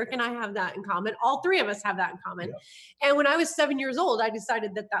 So Eric and I have that in common. All three of us have that in common. Yeah. And when I was 7 years old, I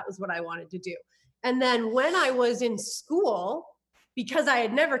decided that was what I wanted to do. And then when I was in school, because I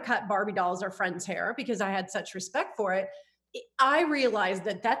had never cut Barbie dolls or friends' hair because I had such respect for it, I realized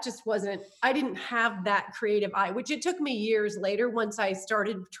that just wasn't, I didn't have that creative eye, which it took me years later once I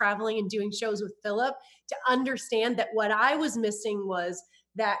started traveling and doing shows with Philip to understand that what I was missing was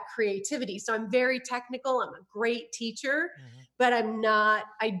that creativity. So I'm very technical. I'm a great teacher, but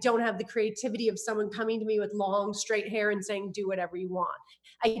I don't have the creativity of someone coming to me with long straight hair and saying, do whatever you want.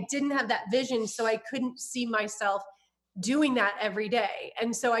 I didn't have that vision. So I couldn't see myself doing that every day.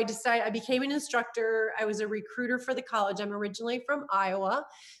 And so I decided, I became an instructor. I was a recruiter for the college. I'm originally from Iowa,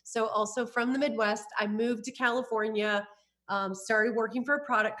 so also from the Midwest. I moved to California, started working for a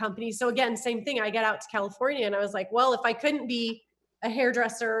product company. So again, same thing. I got out to California and I was like, well, if I couldn't be a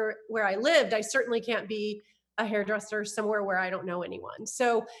hairdresser where I lived, I certainly can't be a hairdresser somewhere where I don't know anyone.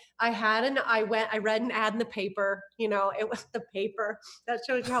 So I read an ad in the paper, it was the paper that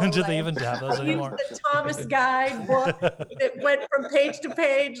shows you how do they even have those anymore? The Thomas Guide book that went from page to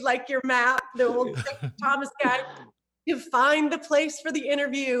page, like your map, the old Thomas Guide, to find the place for the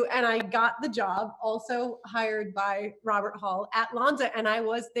interview. And I got the job, also hired by Robert Hall at Lonza. And I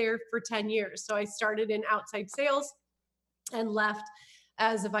was there for 10 years. So I started in outside sales and left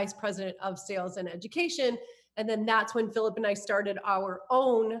as a vice president of sales and education. And then that's when Philip and I started our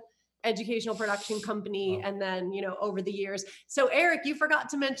own educational production company. Wow. And then, over the years. So Eric, you forgot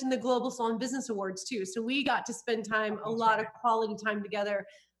to mention the Global Salon Business Awards too. So we got to spend a lot of quality time together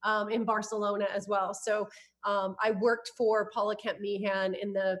in Barcelona as well. So I worked for Paula Kemp Meehan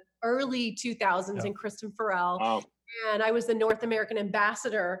in the early 2000s and Kristen Farrell. Wow. And I was the North American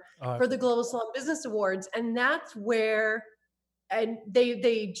ambassador for the Global Salon Business Awards. And that's where and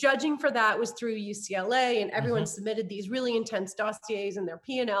they judging for that was through UCLA, and everyone submitted these really intense dossiers and their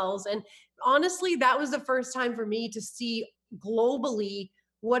P&Ls. And honestly, that was the first time for me to see globally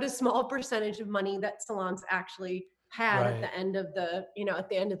what a small percentage of money that salons actually had at the end of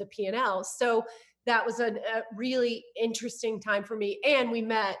the P&L. So that was a really interesting time for me. And we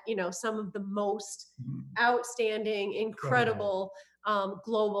met, some of the most outstanding, incredible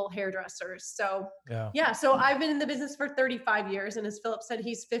global hairdressers. So so I've been in the business for 35 years, and as Philip said,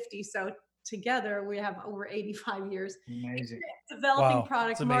 he's 50. So together we have over 85 years. Amazing. Developing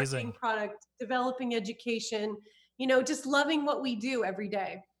product, marketing product, developing education, just loving what we do every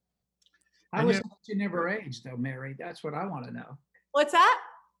day. I was you never aged though, Mary. That's what I want to know. What's that?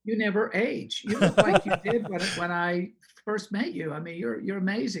 You never age. You look like you did when I first met you. I mean, you're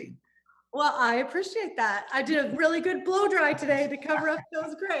amazing. Well, I appreciate that. I did a really good blow dry today to cover up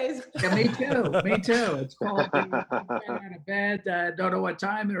those grays. Yeah, me too. Me too. It's called out of bed. Don't know what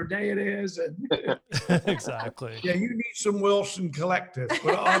time or day it is. And exactly. Yeah, you need some Wilson Collective.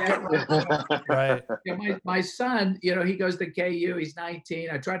 But I'll get right. Yeah, my son, he goes to KU. He's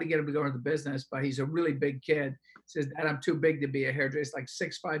 19. I tried to get him to go into the business, but he's a really big kid. He says, Dad, I'm too big to be a hairdresser, like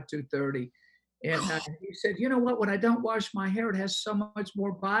 6'5", 230. And he said, you know what? When I don't wash my hair, it has so much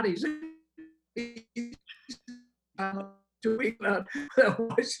more bodies. Doing that,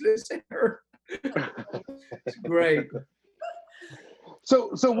 watch this hair. It's great.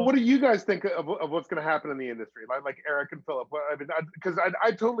 So what do you guys think of what's going to happen in the industry? Like Eric and Philip, because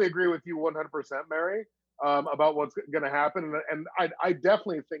I totally agree with you 100%, Mary, about what's going to happen, and I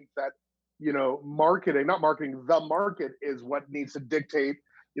definitely think that the market is what needs to dictate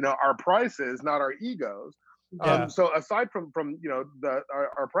our prices, not our egos. So aside from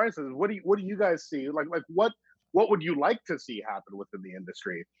our prices, what do you guys see? Like what would you like to see happen within the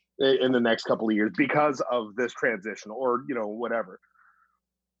industry in the next couple of years because of this transition, or whatever?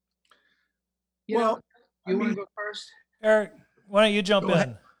 You want to go first, Eric? Why don't you jump in,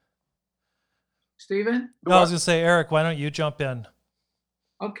 ahead. Stephen? No, I was gonna say, Eric, why don't you jump in?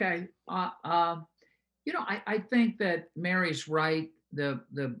 Okay. I think that Mary's right. The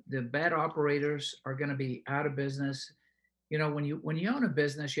bad operators are going to be out of business. When you own a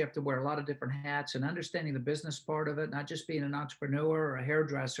business, you have to wear a lot of different hats, and understanding the business part of it, not just being an entrepreneur or a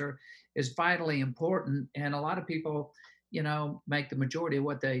hairdresser, is vitally important. And a lot of people, make the majority of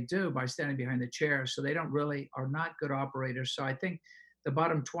what they do by standing behind the chair. So they are not good operators. So I think the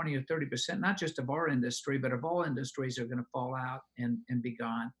bottom 20 or 30%, not just of our industry, but of all industries, are going to fall out and be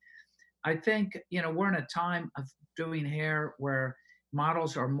gone. I think, we're in a time of doing hair where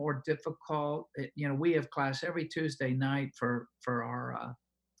models are more difficult. We have class every Tuesday night for our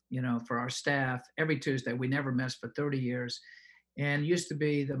for our staff every Tuesday. We never miss for 30 years. And used to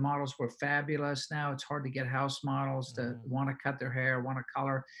be the models were fabulous. Now it's hard to get house models to want to cut their hair, want to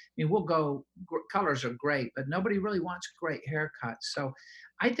color. I mean, colors are great, but nobody really wants great haircuts. So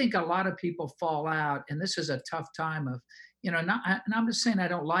I think a lot of people fall out, and this is a tough time of, and I'm just saying I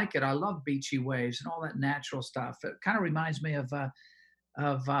don't like it. I love beachy waves and all that natural stuff. It kind of reminds me of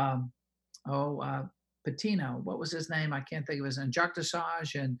Patino. What was his name? I can't think of his name. Jacques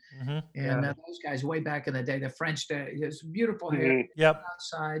Desage and those guys way back in the day. The French day. His beautiful hair. Yep.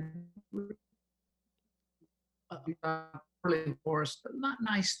 Outside. Early forest, but not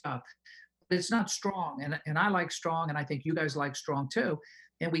nice stuff. But it's not strong, and I like strong, and I think you guys like strong too.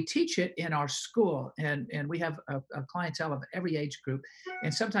 And we teach it in our school, and we have a clientele of every age group.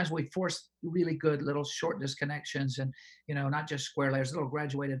 And sometimes we force really good little short disconnections, and not just square layers, little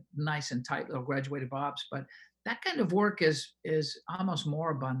graduated, nice and tight little graduated bobs. But that kind of work is almost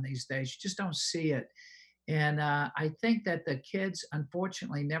moribund these days. You just don't see it. And I think that the kids,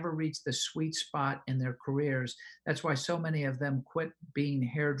 unfortunately, never reach the sweet spot in their careers. That's why so many of them quit being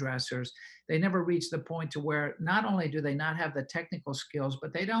hairdressers. They never reach the point to where not only do they not have the technical skills,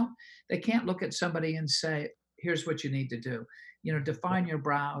 but they can't look at somebody and say, here's what you need to do. Define your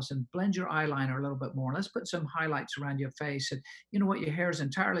brows and blend your eyeliner a little bit more. Let's put some highlights around your face. And you know what, your hair is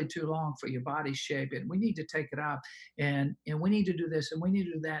entirely too long for your body shape, and we need to take it up. And we need to do this, and we need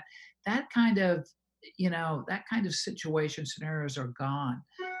to do that. That kind of situation scenarios are gone.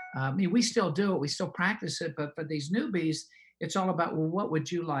 I mean, we still do it. We still practice it. But for these newbies, it's all about, well, what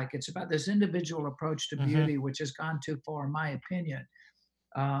would you like? It's about this individual approach to beauty, which has gone too far, in my opinion.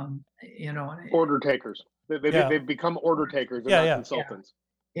 Order takers. They've become order takers and not consultants.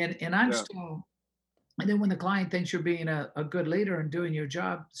 Yeah. And I'm still, and then when the client thinks you're being a good leader and doing your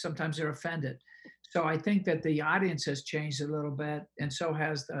job, sometimes they're offended. So I think that the audience has changed a little bit, and so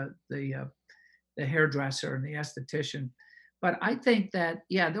has the hairdresser and the esthetician. But I think that,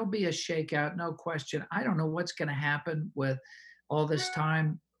 there'll be a shakeout, no question. I don't know what's going to happen with all this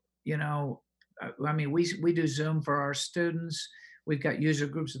time. I mean, we do Zoom for our students. We've got user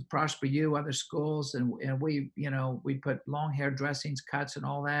groups with Prosper U, other schools, and we put long hair dressings, cuts, and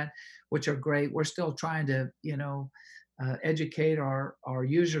all that, which are great. We're still trying to, educate our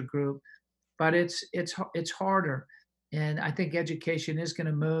user group, but it's harder. And I think education is going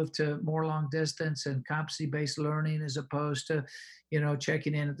to move to more long distance and competency-based learning, as opposed to,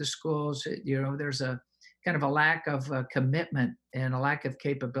 checking in at the schools. There's a kind of a lack of commitment and a lack of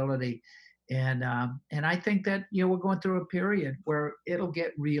capability. And I think that, we're going through a period where it'll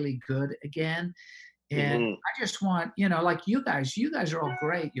get really good again. And I just want, like you guys are all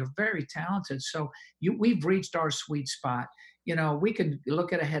great. You're very talented. So we've reached our sweet spot. We can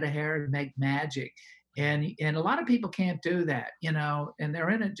look at a head of hair and make magic. And a lot of people can't do that, and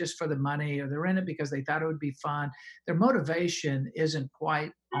they're in it just for the money, or they're in it because they thought it would be fun. Their motivation isn't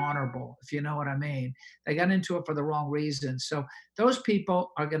quite honorable, if you know what I mean. They got into it for the wrong reasons. So those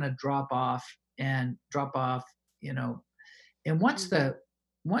people are going to drop off. And once the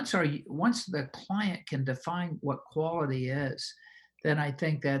client can define what quality is, then I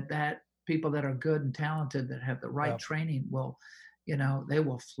think that people that are good and talented, that have the right training, will, they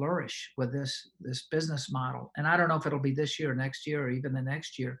will flourish with this business model. And I don't know if it'll be this year, next year, or even the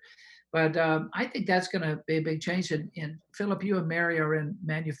next year. But I think that's going to be a big change. And Philip, you and Mary are in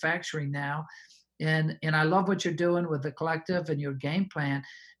manufacturing now. And I love what you're doing with the collective and your game plan.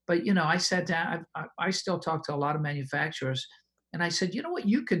 But, I sat down, I still talk to a lot of manufacturers. And I said, what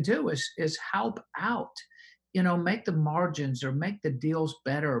you can do is help out, make the margins, or make the deals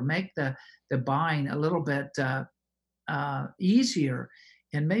better, or make the buying a little bit easier.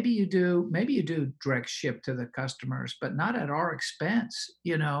 And maybe you do direct ship to the customers, but not at our expense,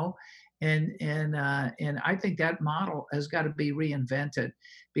 and I think that model has got to be reinvented,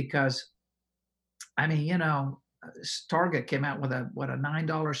 because I mean, Target came out with a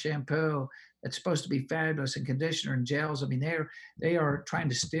 $9 shampoo that's supposed to be fabulous, and conditioner and gels. I mean, they are trying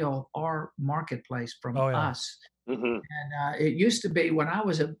to steal our marketplace from us. And it used to be, when I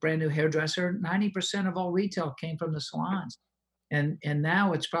was a brand new hairdresser, 90% of all retail came from the salons. And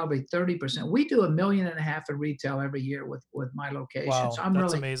now it's probably 30%. We do $1.5 million in retail every year with my locations. Wow, so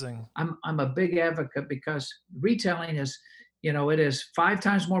that's amazing. I'm a big advocate, because retailing is, it is 5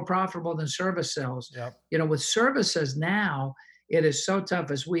 times more profitable than service sales. Yep. With services now, it is so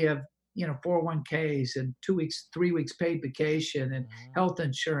tough, as we have, 401ks and 2 weeks, 3 weeks paid vacation, and health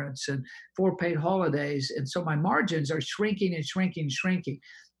insurance, and 4 paid holidays. And so my margins are shrinking and shrinking and shrinking.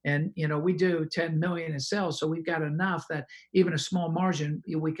 And, we do 10 million in sales. So we've got enough that even a small margin,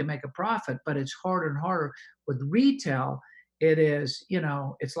 we can make a profit, but it's harder and harder with retail. It is,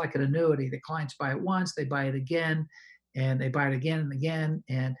 it's like an annuity. The clients buy it once, they buy it again, and they buy it again and again.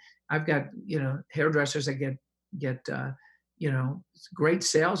 And I've got, hairdressers that get great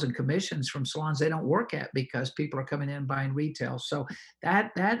sales and commissions from salons they don't work at because people are coming in buying retail. So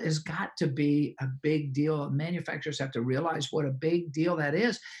that has got to be a big deal. Manufacturers have to realize what a big deal that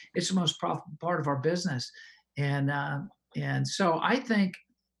is. It's the most profitable part of our business. And so I think,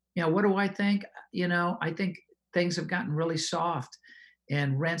 what do I think? I think things have gotten really soft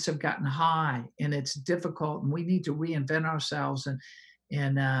and rents have gotten high and it's difficult and we need to reinvent ourselves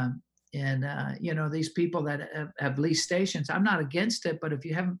and these people that have leased stations, I'm not against it, but if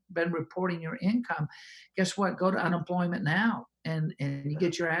you haven't been reporting your income, guess what? Go to unemployment now and you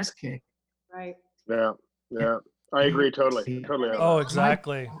get your ass kicked. Right. Yeah. I agree totally. Oh,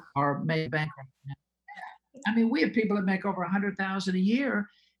 exactly. Are made bankrupt. I mean, we have people that make over $100,000 a year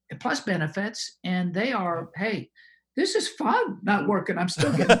plus benefits, and they are, hey, this is fun not working. I'm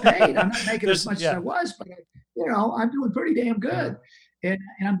still getting paid. I'm not making as much as I was, but I'm doing pretty damn good. And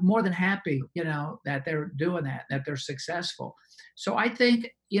I'm more than happy, that they're doing that they're successful. So I think,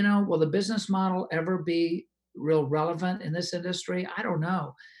 will the business model ever be real relevant in this industry? I don't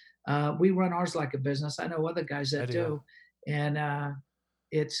know. We run ours like a business. I know other guys that do. And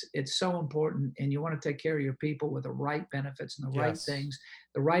it's so important. And you want to take care of your people with the right benefits and the right things,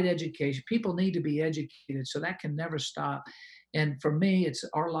 the right education. People need to be educated. So that can never stop. And for me, it's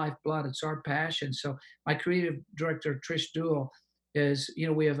our lifeblood. It's our passion. So my creative director, Trish Duell, is,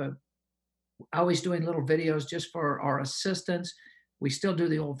 we have always doing little videos just for our assistants. We still do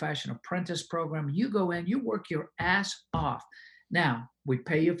the old-fashioned apprentice program. You go in, you work your ass off. Now, we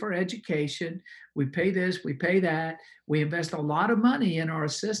pay you for education. We pay this, we pay that. We invest a lot of money in our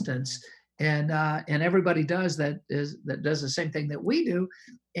assistants, and everybody does that does the same thing that we do.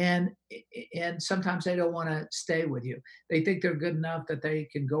 And sometimes they don't want to stay with you. They think they're good enough that they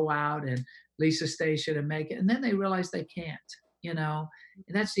can go out and lease a station and make it, and then they realize they can't. And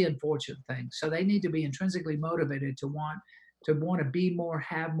that's the unfortunate thing. So they need to be intrinsically motivated to want to be more,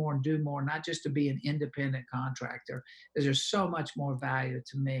 have more, and do more, not just to be an independent contractor. There's so much more value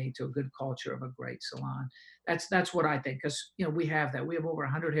to me, to a good culture of a great salon. That's what I think, because we have that. We have over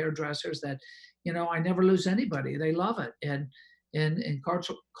 100 hairdressers that, I never lose anybody. They love it, and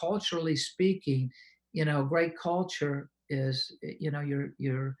culturally speaking, great culture is,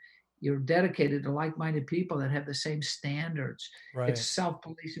 you're dedicated to like-minded people that have the same standards. Right. It's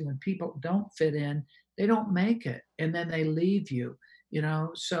self-policing. When people don't fit in, they don't make it, and then they leave you.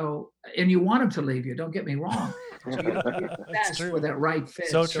 So, and you want them to leave you. Don't get me wrong. So you're best for that right fit.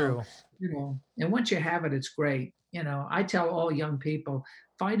 So true. And once you have it, it's great. I tell all young people,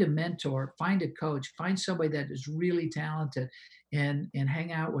 find a mentor, find a coach, find somebody that is really talented, and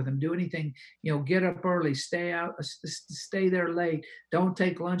hang out with them. Do anything, get up early, stay there late. Don't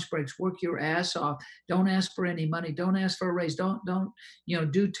take lunch breaks. Work your ass off. Don't ask for any money. Don't ask for a raise. Don't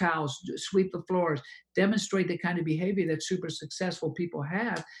do towels, sweep the floors. Demonstrate the kind of behavior that super successful people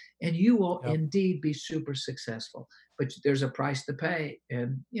have, and you will indeed be super successful. But there's a price to pay,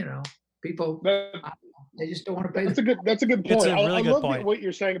 and people they just don't want to pay. That's a good point. It's a really good point. What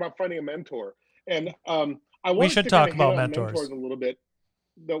you're saying about finding a mentor, and we should talk about mentors a little bit.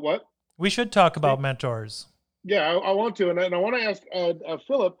 The what? We should talk about mentors. Yeah, I want to, and I want to ask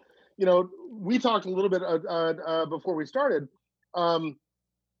Philip. We talked a little bit before we started.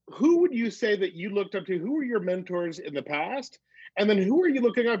 Who would you say that you looked up to? Who were your mentors in the past? And then who are you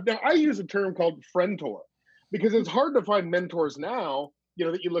looking up? Now, I use a term called friendtor because it's hard to find mentors now,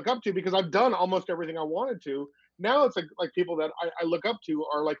 that you look up to, because I've done almost everything I wanted to. Now it's like people that I look up to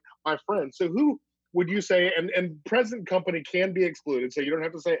are like my friends. So who would you say, and present company can be excluded, so you don't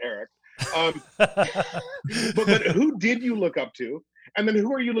have to say Eric. But who did you look up to? And then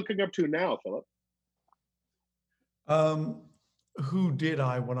who are you looking up to now, Philip? Who did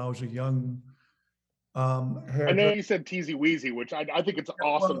I when I was a young I know you said Teasy Weezy, which I think it's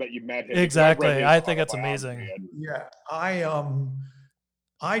awesome that you met him. Exactly. I think it's amazing. Yeah.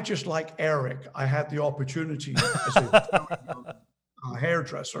 I just like Eric. I had the opportunity as a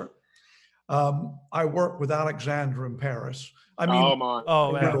hairdresser. I worked with Alexander in Paris. I mean,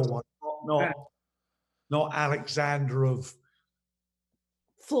 not Alexander of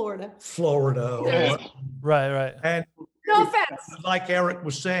Florida. Right. And no offense. Like Eric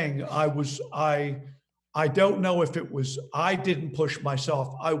was saying, I don't know if it was, I didn't push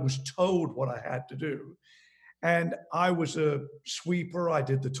myself. I was told what I had to do. And I was a sweeper. I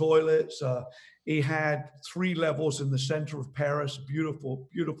did the toilets. He had 3 levels in the center of Paris, beautiful,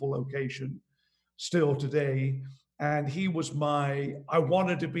 beautiful location still today. And he was I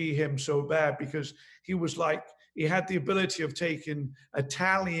wanted to be him so bad because he was like, he had the ability of taking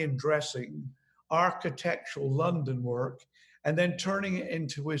Italian dressing, architectural London work, and then turning it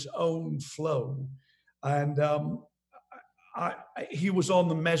into his own flow. And he was on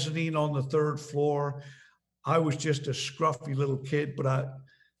the mezzanine on the 3rd floor. I was just a scruffy little kid, but I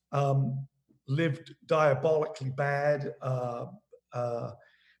lived diabolically bad.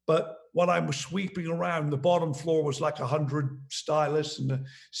 But when I was sweeping around, the bottom floor was like 100 stylists, and the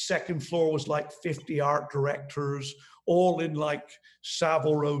 2nd floor was like 50 art directors, all in like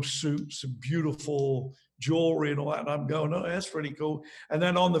Savile Row suits and beautiful jewelry and all that. And I'm going, oh, that's pretty cool. And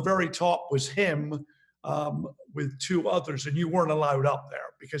then on the very top was him with 2 others, and you weren't allowed up there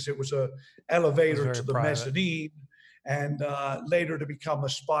because it was a elevator to the mezzanine, and later to become a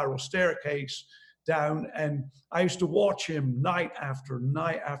spiral staircase down. And I used to watch him night after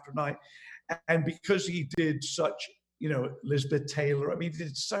night after night. And because he did such, you know, Elizabeth Taylor, I mean, he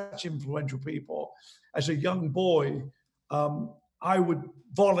did such influential people. As a young boy, I would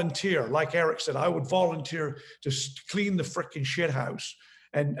volunteer, like Eric said, I would volunteer to clean the frickin' shit house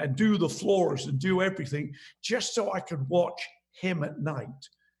and do the floors and do everything just so I could watch him at night.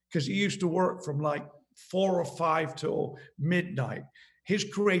 Because he used to work from like 4 or 5 till midnight. His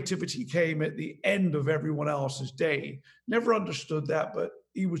creativity came at the end of everyone else's day. Never understood that, but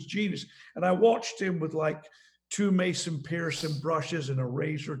he was genius. And I watched him with like 2 Mason Pearson brushes and a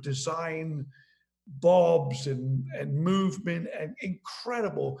razor, design bobs and movement, and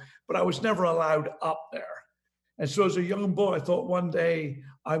incredible. But I was never allowed up there. And so as a young boy, I thought one day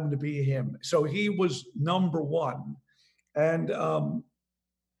I'm going to be him. So he was number 1. And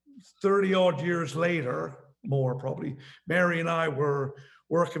 30 odd years later, more probably, Mary and I were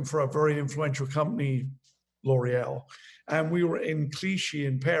working for a very influential company, L'Oreal, and we were in Clichy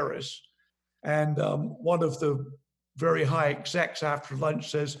in Paris. And one of the very high execs after lunch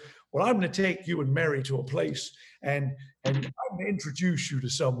says, well, I'm going to take you and Mary to a place and I'm going to introduce you to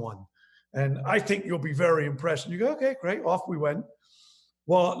someone. And I think you'll be very impressed. And you go, okay, great. Off we went.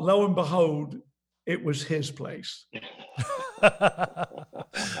 Well, lo and behold, it was his place.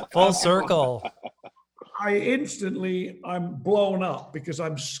 Full circle. I'm blown up because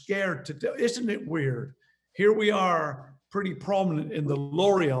I'm scared to death. Isn't it weird? Here we are, pretty prominent in the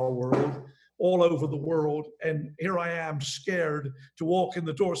L'Oreal world, all over the world. And here I am scared to walk in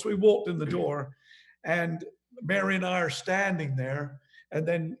the door. So we walked in the door and Mary and I are standing there. And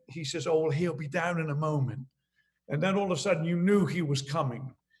then he says, oh, well, he'll be down in a moment. And then all of a sudden you knew he was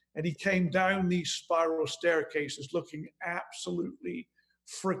coming. And he came down these spiral staircases looking absolutely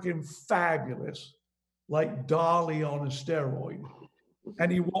freaking fabulous, like Dali on a steroid.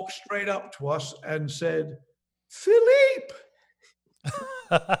 And he walked straight up to us and said, Philippe.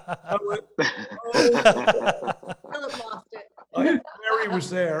 I went, oh. Philip lost it. Mary was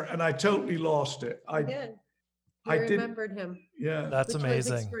there and I totally lost it. I remembered him. Yeah. That's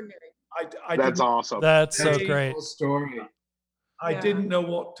amazing. That's awesome. That's so great. Story. I didn't know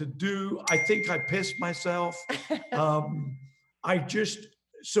what to do. I think I pissed myself.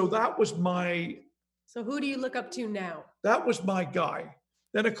 So that was my. So who do you look up to now? That was my guy.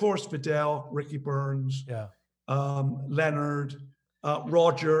 Then of course, Vidal, Ricky Burns, Leonard,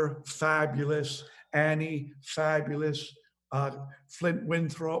 Roger, fabulous. Annie, fabulous. Flint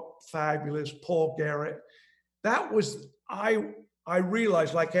Winthrop, fabulous. Paul Garrett. That was, I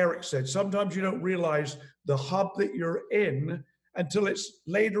realized, like Eric said, sometimes you don't realize the hub that you're in until it's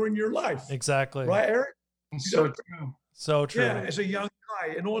later in your life. Exactly. Right, Eric? So true. So true. Yeah, as a young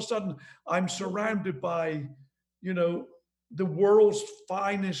guy. And all of a sudden, I'm surrounded by, you know, the world's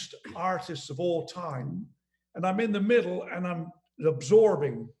finest artists of all time. And I'm in the middle and I'm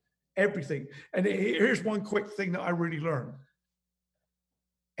absorbing everything. And here's one quick thing that I really learned.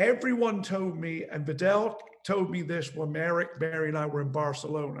 Everyone told me, and Vidal told me this when Mary and I were in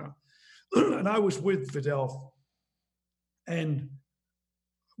Barcelona, and I was with Vidal, and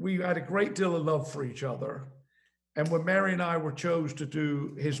we had a great deal of love for each other. And when Mary and I were chose to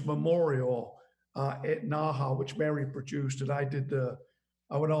do his memorial at Naha, which Mary produced, and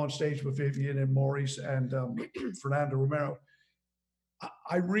I went on stage with Vivian and Maurice and Fernando Romero,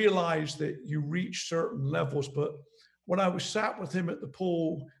 I realized that you reach certain levels, but when I was sat with him at the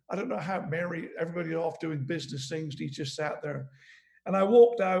pool, I don't know how everybody off doing business things, he just sat there. And I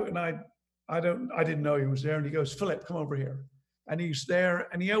walked out and I didn't know he was there. And he goes, Philip, come over here. And he's there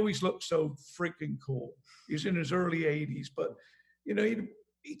and he always looked so freaking cool. He's in his early 80s, but you know,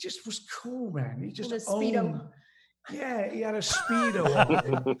 he just was cool, man. He just And a Speedo. owned. Yeah, he had a Speedo on.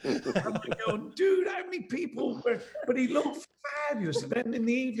 I'm like, going, dude, how many people were, but he looked fabulous. And then in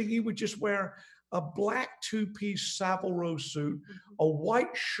the evening, he would just wear a black two-piece Savile Row suit, a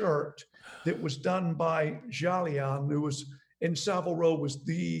white shirt that was done by Jalian, who was in Savile Row, was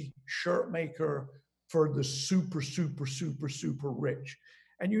the shirt maker for the super, super, super, super rich.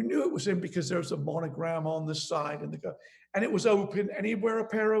 And you knew it was him because there was a monogram on the side and it was open, and he'd wear a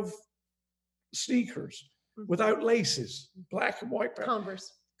pair of sneakers without laces, black and white pair.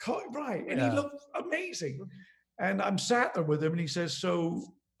 Converse. Right. And he looked amazing. And I'm sat there with him and he says, so,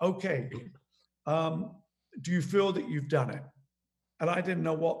 okay, do you feel that you've done it? And I didn't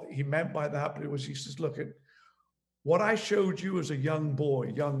know what he meant by that, but he says, look, at what I showed you as a young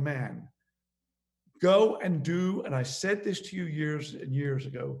boy, young man, go and do, and I said this to you years and years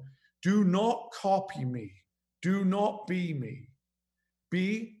ago, do not copy me. Do not be me.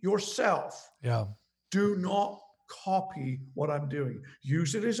 Be yourself. Yeah. Do not copy what I'm doing.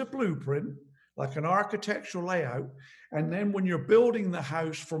 Use it as a blueprint, like an architectural layout. And then when you're building the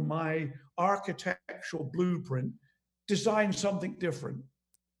house from my architectural blueprint, design something different.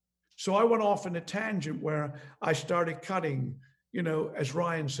 So I went off in a tangent where I started cutting, as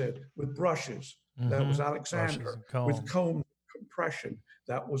Ryan said, with brushes. That was Alexander. With comb compression.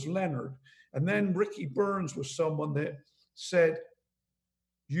 That was Leonard. And then Ricky Burns was someone that said,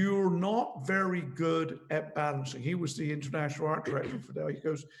 you're not very good at balancing. He was the international art director for Dell. He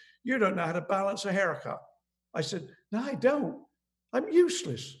goes, you don't know how to balance a haircut. I said, no, I don't. I'm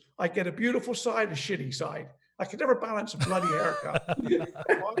useless. I get a beautiful side, a shitty side. I could never balance a bloody haircut.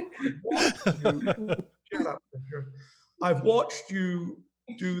 I've watched you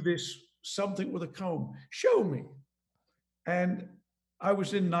do this, something with a comb. Show me. And I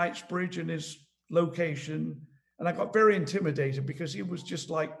was in Knightsbridge in his location, and I got very intimidated because he was just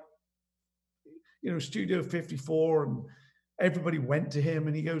like, Studio 54, and everybody went to him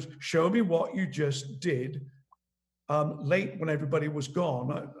and he goes, show me what you just did. Late when everybody was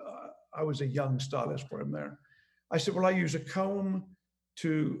gone, I was a young stylist for him there. I said, well, I use a comb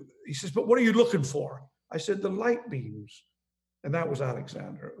he says, but what are you looking for? I said, the light beams. And that was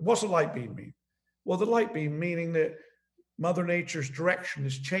Alexander. What's a light beam mean? Well, the light beam meaning that Mother Nature's direction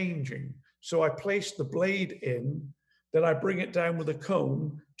is changing. So I place the blade in, then I bring it down with a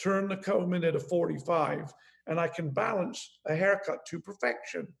comb, turn the comb in at a 45, and I can balance a haircut to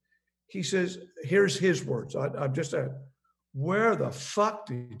perfection. He says, here's his words. I'm just saying, where the fuck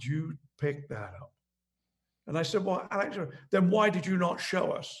did you pick that up? And I said, well, Alex, then why did you not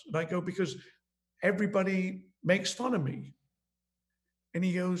show us? And I go, because everybody makes fun of me. And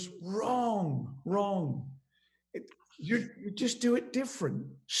he goes, wrong. You just do it different.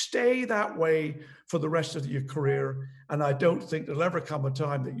 Stay that way for the rest of your career. And I don't think there'll ever come a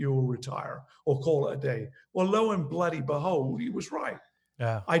time that you will retire or call it a day. Well, lo and bloody behold, he was right.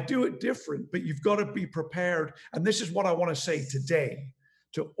 Yeah. I do it different, but you've got to be prepared. And this is what I want to say today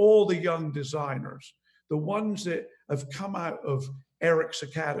to all the young designers, the ones that have come out of Eric's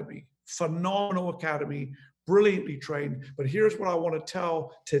Academy, phenomenal academy, brilliantly trained. But here's what I want to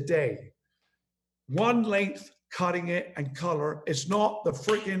tell today. One length, cutting it, and color is not the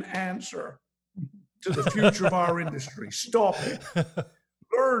freaking answer to the future of our industry. Stop it.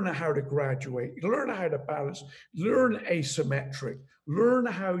 Learn how to graduate, learn how to balance, learn asymmetric, learn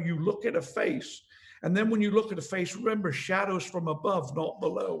how you look at a face. And then when you look at a face, remember shadows from above, not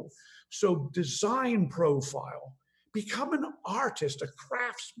below. So design profile, become an artist, a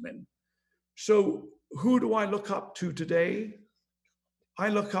craftsman. So who do I look up to today? I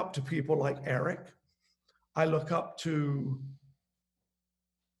look up to people like Eric. I look up to,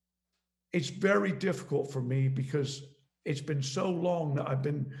 it's very difficult for me because it's been so long that I've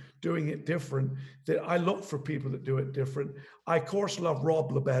been doing it different that I look for people that do it different. I, of course, love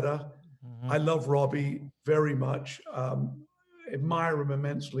Rob Labetta. I love Robbie very much, admire him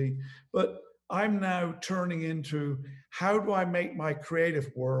immensely, but I'm now turning into how do I make my creative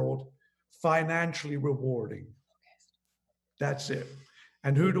world financially rewarding? That's it.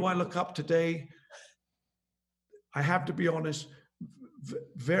 And who do I look up today? I have to be honest,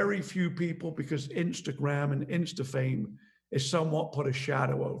 very few people, because Instagram and Insta fame is somewhat put a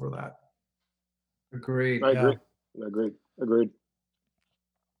shadow over that. Agreed. I agree. Agreed.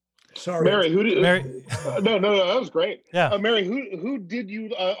 Sorry, Mary. Who did? Mary. No, that was great. Yeah. Mary, who did you?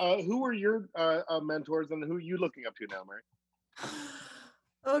 Who were your mentors, and who are you looking up to now, Mary?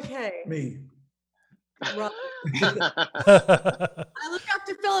 Okay. me. Right. I look up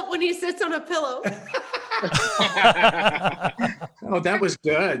to Philip when he sits on a pillow. Oh, that was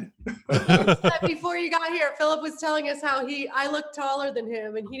good. Before you got here, Philip was telling us how I looked taller than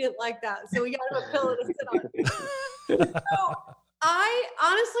him and he didn't like that. So we got him a pillow to sit on. So I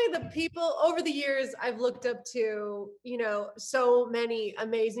honestly, the people over the years I've looked up to, so many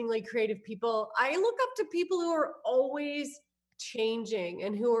amazingly creative people. I look up to people who are always changing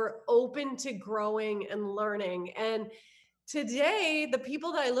and who are open to growing and learning. And today, the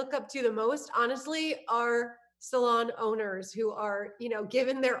people that I look up to the most, honestly, are salon owners who are,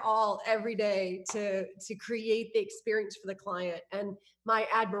 giving their all every day to create the experience for the client. And my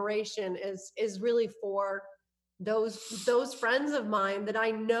admiration is really for those friends of mine that I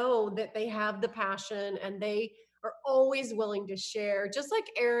know that they have the passion and they are always willing to share, just like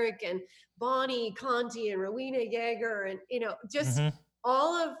Eric and Bonnie Conti and Rowena Yeager and just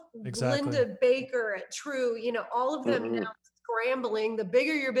all of Exactly. Linda Baker at True, all of them now scrambling. The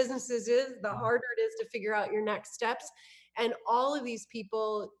bigger your business is, the harder it is to figure out your next steps. And all of these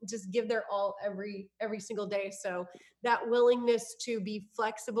people just give their all every single day. So that willingness to be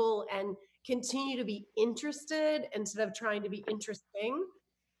flexible and continue to be interested instead of trying to be interesting.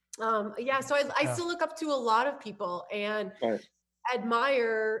 So I still look up to a lot of people and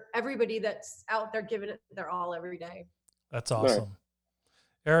admire everybody that's out there giving it their all every day. That's awesome.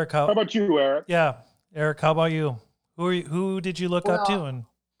 Eric, how about you, Eric? Yeah. Eric, how about you? Who did you look up to? And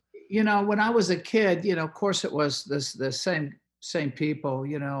when I was a kid, of course it was the same people.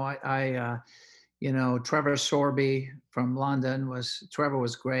 Trevor Sorby from London Trevor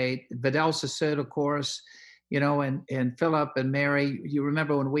was great. Vidal Sassoon, of course, and Philip and Mary. You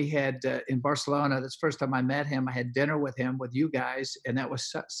remember when we had in Barcelona, that's the first time I met him, I had dinner with him, with you guys, and that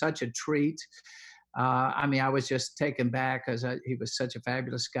was such a treat. I was just taken back because he was such a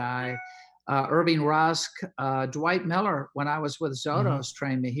fabulous guy. Irving Rusk, Dwight Miller, when I was with Zotos,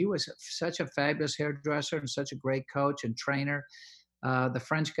 trained me. He was such a fabulous hairdresser and such a great coach and trainer. The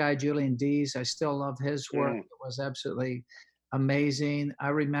French guy, Julien Dees, I still love his work. It was absolutely amazing. I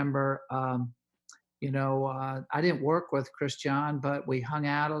remember, I didn't work with Christian, but we hung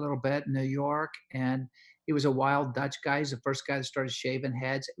out a little bit in New York, and he was a wild Dutch guy. He's the first guy that started shaving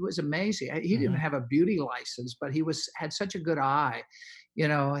heads. It was amazing. He didn't have a beauty license, but he had such a good eye.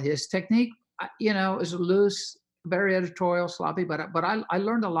 His technique, is loose, very editorial, sloppy, but I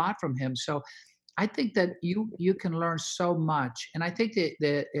learned a lot from him. So I think that you can learn so much. And I think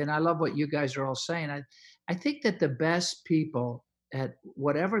that and I love what you guys are all saying. I think that the best people at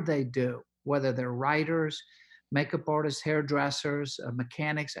whatever they do, whether they're writers, makeup artists, hairdressers,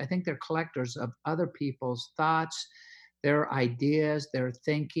 mechanics, I think they're collectors of other people's thoughts, their ideas, their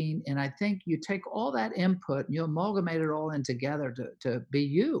thinking. And I think you take all that input and you amalgamate it all in together to be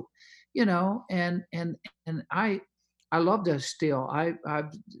you, and I love to steal.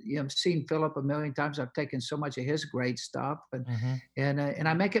 I've seen Philip a million times. I've taken so much of his great stuff and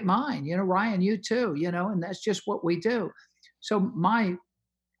I make it mine, Ryan, you too, and that's just what we do. So my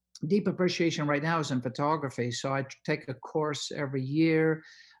deep appreciation right now is in photography. So I take a course every year.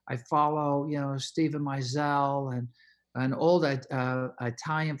 I follow, Stephen Meisel and an old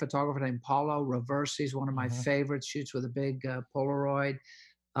Italian photographer named Paolo Roversi is one of my favorites. Shoots with a big Polaroid.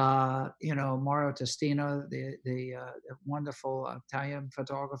 Mario Testino, the wonderful Italian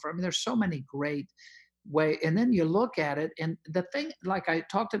photographer. There's so many great way. And then you look at it, and the thing, like I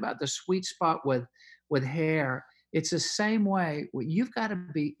talked about, the sweet spot with hair. It's the same way. You've got to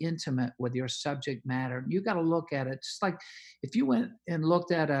be intimate with your subject matter. You got to look at it. It's like if you went and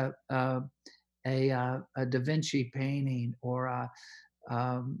looked at a Da Vinci painting or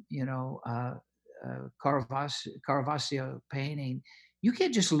Caravaggio painting. You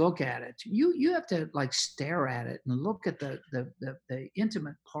can't just look at it. You have to stare at it and look at the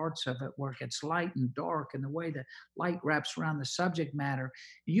intimate parts of it, where it gets light and dark, and the way the light wraps around the subject matter.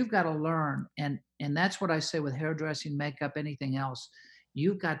 You've got to learn, and that's what I say with hairdressing, makeup, anything else.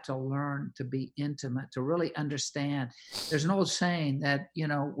 You've got to learn to be intimate, to really understand. There's an old saying that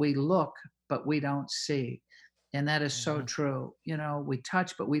we look but we don't see. And that is so true. We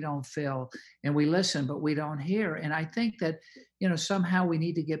touch, but we don't feel, and we listen, but we don't hear. And I think that, somehow we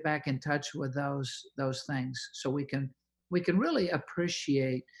need to get back in touch with those things so we can really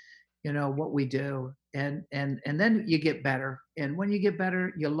appreciate, what we do. And then you get better. And when you get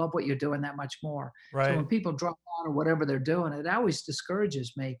better, you love what you're doing that much more. Right. So when people drop out or whatever they're doing, it always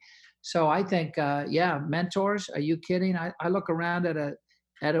discourages me. So I think, mentors, are you kidding? I look around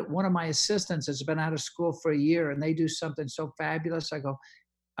at one of my assistants that's been out of school for a year, and they do something so fabulous. I go,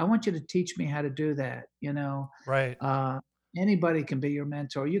 I want you to teach me how to do that. Right. Anybody can be your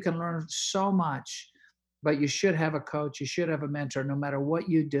mentor. You can learn so much, but you should have a coach. You should have a mentor, no matter what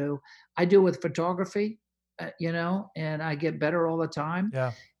you do. I do with photography. and I get better all the time.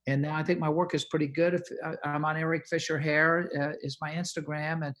 Yeah. And now I think my work is pretty good. If I'm on Eric Fisher Hair is my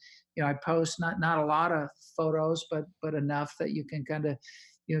Instagram, and I post not a lot of photos, but enough that you can kind of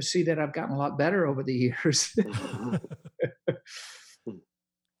see that I've gotten a lot better over the years.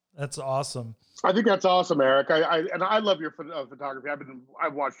 That's awesome. I think that's awesome, Eric. I love your photography.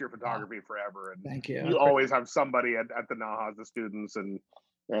 I've watched your photography forever, and Thank you. you always have somebody at the Naha, the students, and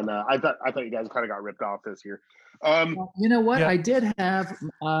I thought you guys kind of got ripped off this year. You know what? Yeah. I did have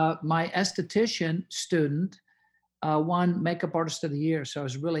my esthetician student won Makeup Artist of the Year, so I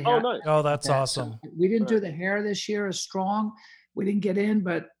was really happy. nice. Oh, that's that. awesome. So we didn't do the hair this year as strong. We didn't get in,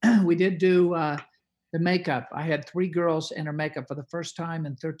 but we did do the makeup. I had 3 girls enter makeup for the first time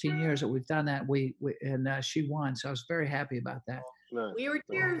in 13 years that we've done that. And she won, so I was very happy about that. Nice. We were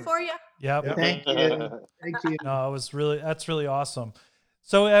cheering for you. Yep. Thank you. Thank you. No, that's really awesome.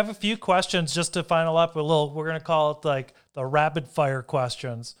 So I have a few questions just to final up we're going to call it like the rapid fire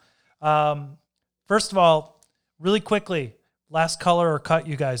questions. First of all, really quickly, last color or cut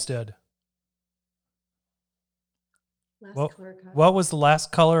you guys did? Last color cut. What was the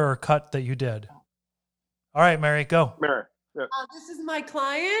last color or cut that you did? All right, Mary, go. Mary. Yeah. This is my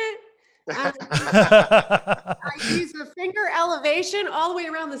client. I use a finger elevation all the way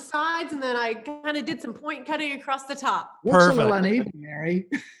around the sides, and then I kind of did some point cutting across the top. Looks a little Perfect. uneven, Mary.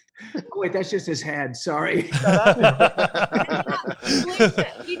 Oh, wait, that's just his head. Sorry. He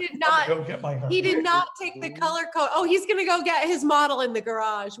did not. Go get my hair. He did not take the color code. Oh, he's gonna go get his model in the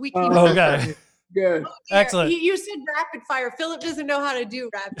garage. We keep. Okay. Good. Excellent. You said rapid fire. Philip doesn't know how to do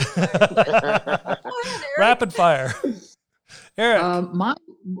rapid fire. Go ahead, Eric. Rapid fire. Eric.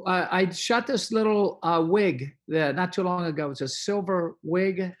 I shot this little wig not too long ago. It's a silver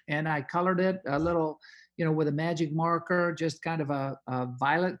wig, and I colored it a little, with a magic marker, just kind of a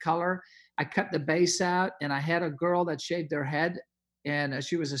violet color. I cut the base out, and I had a girl that shaved their head, and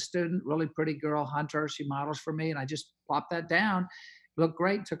she was a student, really pretty girl, Hunter. She models for me, and I just plopped that down. Looked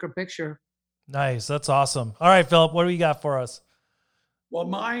great. Took her picture. Nice. That's awesome. All right, Philip, what do you got for us? Well,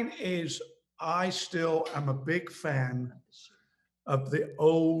 mine is, I still am a big fan of the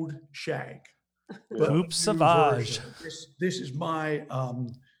old shag. but Coupe new Sauvage. version. This is my,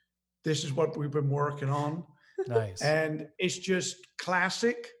 this is what we've been working on. Nice. And it's just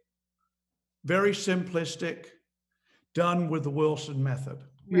classic, very simplistic, done with the Wilson method.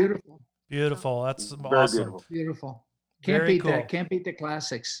 Beautiful. Beautiful. That's Very awesome. beautiful. Beautiful. Can't Very beat cool. that. Can't beat the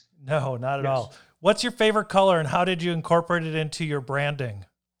classics. No, not at Yes. all. What's your favorite color and how did you incorporate it into your branding?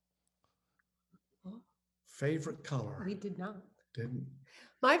 Favorite color? We did not. Didn't.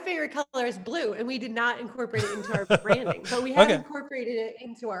 My favorite color is blue, and we did not incorporate it into our branding, but we have Okay. incorporated it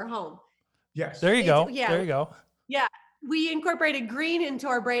into our home. Yes. There you go. Yeah. There you go. We incorporated green into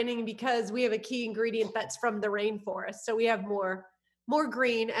our branding because we have a key ingredient that's from the rainforest. So we have more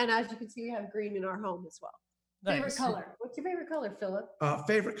green, and as you can see, we have green in our home as well. Favorite Nice. color? What's your favorite color, Philip?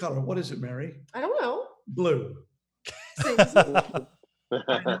 Favorite color? What is it, Mary? I don't know. Blue. Same.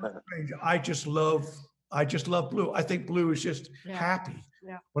 I just love blue. I think blue is just Yeah. happy.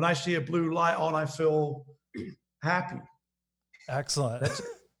 Yeah. When I see a blue light on, I feel happy. Excellent. That's it.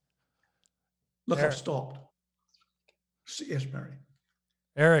 Look, Eric. I've stopped. Yes, Mary.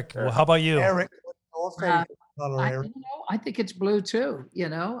 Eric, well, how about you? Eric, what's your favorite color, Eric? I think it's blue too.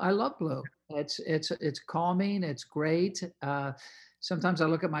 I love blue. It's calming. It's great. Sometimes I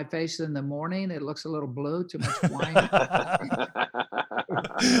look at my face in the morning. It looks a little blue. Too much wine.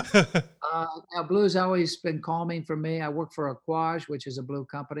 Now, blue's always been calming for me. I work for Aquage, which is a blue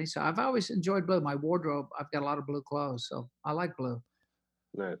company. So I've always enjoyed blue. My wardrobe, I've got a lot of blue clothes. So I like blue.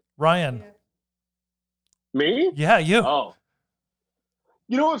 Nice. Ryan. Me? Yeah, you. Oh.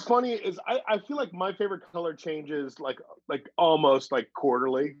 You know what's funny is I feel like my favorite color changes like almost like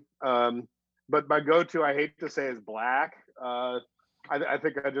quarterly. But my go-to, I hate to say, is black. I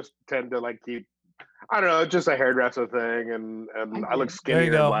think I just tend to like keep, I don't know, just a hairdresser thing, and I look There skinnier you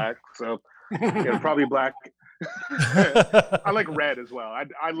in go. black, so probably black. I like red as well.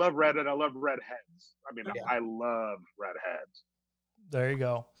 I love red, and I love red heads. I mean, Yeah. I love red heads. There you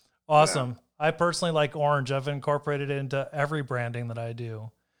go. Awesome. I personally like orange. I've incorporated it into every branding that I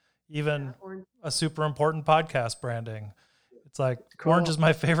do, even Orange. a super important podcast branding. It's like Cool. orange is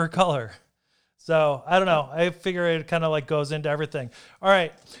my favorite color. So I don't know. I figure it kind of like goes into everything. All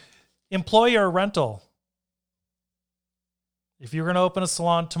right. Employee or rental? If you're going to open a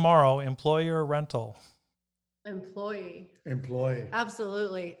salon tomorrow, employee or rental? Employee. Employee.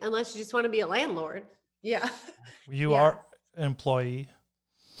 Absolutely. Unless you just want to be a landlord. Yeah. You Yeah. are employee.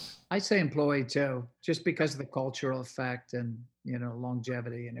 I say employee too, just because of the cultural effect and,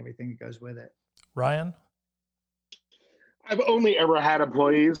 longevity and everything that goes with it. Ryan? I've only ever had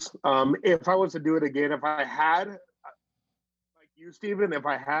employees. If I was to do it again, if I had, like you, Stephen, if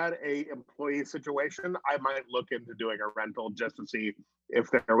I had a employee situation, I might look into doing a rental just to see if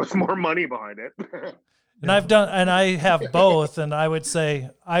there was more money behind it. And I have both, and I would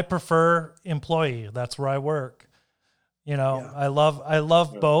say I prefer employee. That's where I work. You know, Yeah. I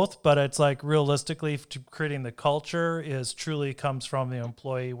love both, but it's like realistically creating the culture is truly comes from the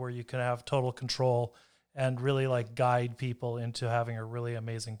employee, where you can have total control and really like guide people into having a really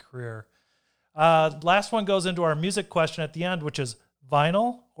amazing career. Last one goes into our music question at the end, which is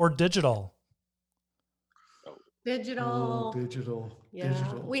vinyl or digital? Digital. Oh, digital. Yeah.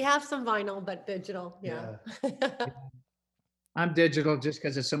 Digital. We have some vinyl, but digital. Yeah. I'm digital just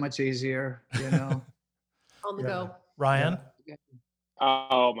because it's so much easier, you know. On the Yeah. go. Ryan?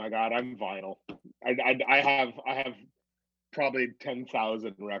 Oh my God, I'm vinyl. I have probably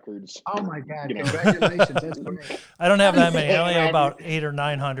 10,000 records. Oh my God! You know. Congratulations, that's great. I don't have that many. I only have about 800 or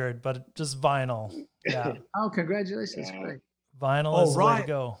 900, but just vinyl. Yeah. Oh, congratulations, that's Yeah. great. Vinyl is the way to Ryan.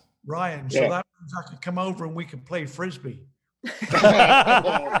 go. Ryan, so Yeah. that means I could come over and we could play Frisbee.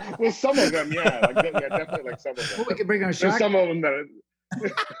 Well, some of them, yeah, definitely like some of them. Well, we can bring our There's shot. some of them that.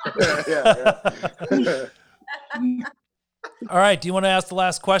 Yeah. All right. Do you want to ask the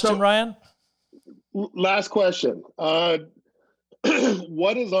last question, So- Ryan? Last question.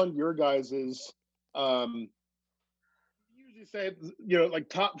 What is on your guys's? You usually say, like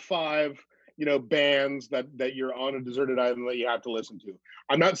top 5, bands that you're on a deserted island that you have to listen to.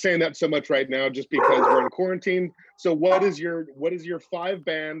 I'm not saying that so much right now, just because we're in quarantine. So what is your 5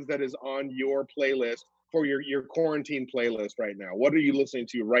 bands that is on your playlist for your quarantine playlist right now? What are you listening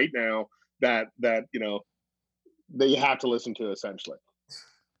to right now that you have to listen to essentially?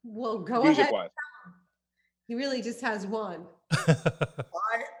 Well, go Music ahead. wise. He really just has one.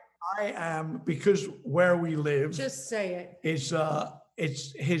 I am, because where we live Just say it. is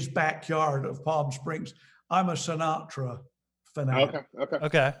it's his backyard of Palm Springs. I'm a Sinatra fanatic.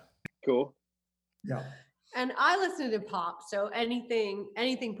 Okay. Cool. Yeah. And I listen to pop, so anything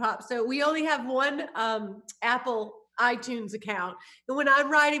pop. So we only have one Apple iTunes account, and when I'm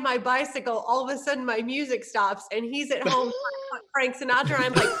riding my bicycle, all of a sudden my music stops, and he's at home Frank Sinatra. And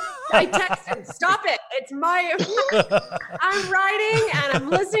I'm like, I text him, stop it! It's my. I'm riding and I'm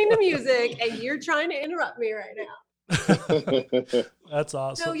listening to music, and you're trying to interrupt me right now. That's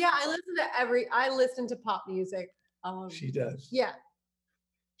awesome. So yeah, I listen to pop music. She does. Yeah,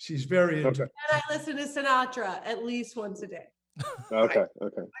 She's very into Okay. and I listen to Sinatra at least once a day. Okay. I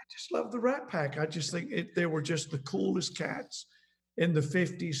just love the Rat Pack. I just think they were just the coolest cats in the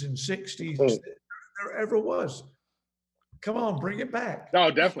 50s and 60s there ever was. Come on, bring it back.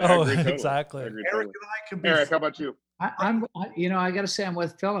 No, definitely. I Oh, agree totally. exactly. I agree Eric totally. and I can be Eric, how about you? I got to say I'm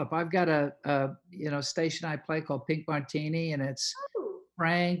with Philip. I've got a station I play called Pink Martini, and it's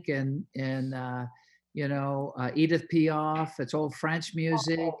Frank and Edith Piaf. It's old French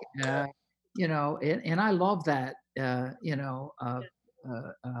music, and I love that. I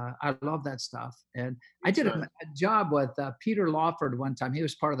love that stuff. And I did a job with Peter Lawford one time. He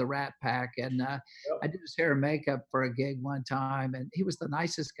was part of the Rat Pack, and I did his hair and makeup for a gig one time, and he was the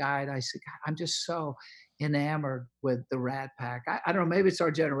nicest guy. And I said, God, I'm just so enamored with the Rat Pack. I don't know, maybe it's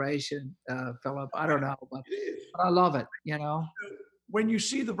our generation, Philip. I don't know, but I love it. When you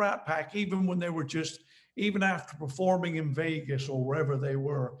see the Rat Pack, even when they were even after performing in Vegas or wherever they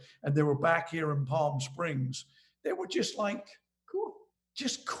were, and they were back here in Palm Springs, they were just like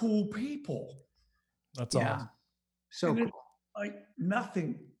cool people. That's Yeah. awesome. So And cool. like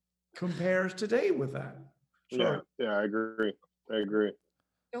nothing compares today with that. Sorry. Yeah, I agree.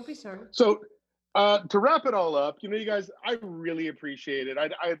 Don't be sorry. So to wrap it all up, you guys, I really appreciate it.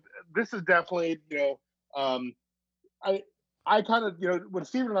 This is definitely, I kind of, when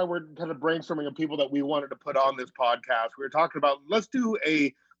Stephen and I were kind of brainstorming of people that we wanted to put on this podcast, we were talking about, let's do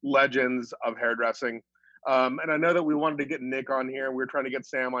a Legends of Hairdressing. And I know that we wanted to get Nick on here, and we were trying to get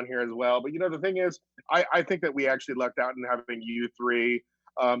Sam on here as well. But the thing is, I think that we actually lucked out in having you three.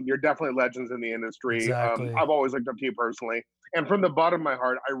 You're definitely legends in the industry. Exactly. I've always looked up to you personally, and from the bottom of my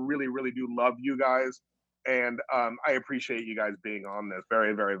heart, I really, really do love you guys, and I appreciate you guys being on this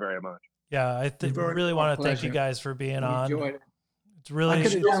very, very, very much. Yeah, I Very really want to thank you pleasure. guys for being I on. enjoyed it. It's I really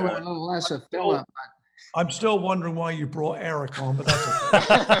could have done with a little less of Philip. I'm still wondering why you brought Eric on, but that's okay.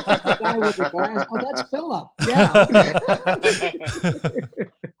 The guy with the glass. Oh, that's Philip. Yeah. Okay.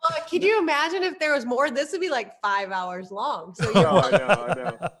 Well, could you imagine if there was more? This would be like 5 hours long. So I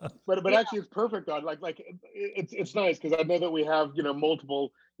know. But actually, it's perfect on like it's nice because I know that we have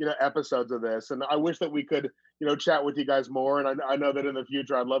multiple episodes of this, and I wish that we could chat with you guys more. And I know that in the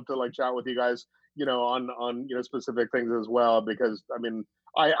future I'd love to like chat with you guys on specific things as well, because I mean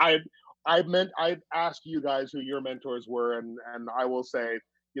I asked you guys who your mentors were, and I will say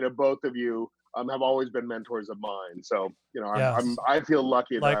both of you have always been mentors of mine. So I feel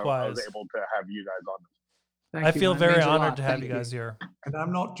lucky that I was able to have you guys on. I feel very honored to have you guys here. And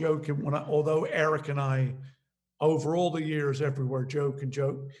I'm not joking although Eric and I, over all the years everywhere, joke.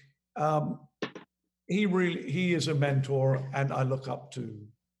 He is a mentor, and I look up to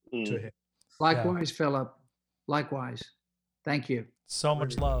him. Likewise, Philip. Likewise. Thank you. So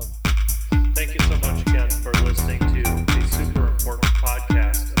much love. Thank you so much again for listening to a super important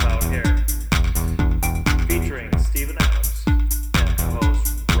podcast about hair.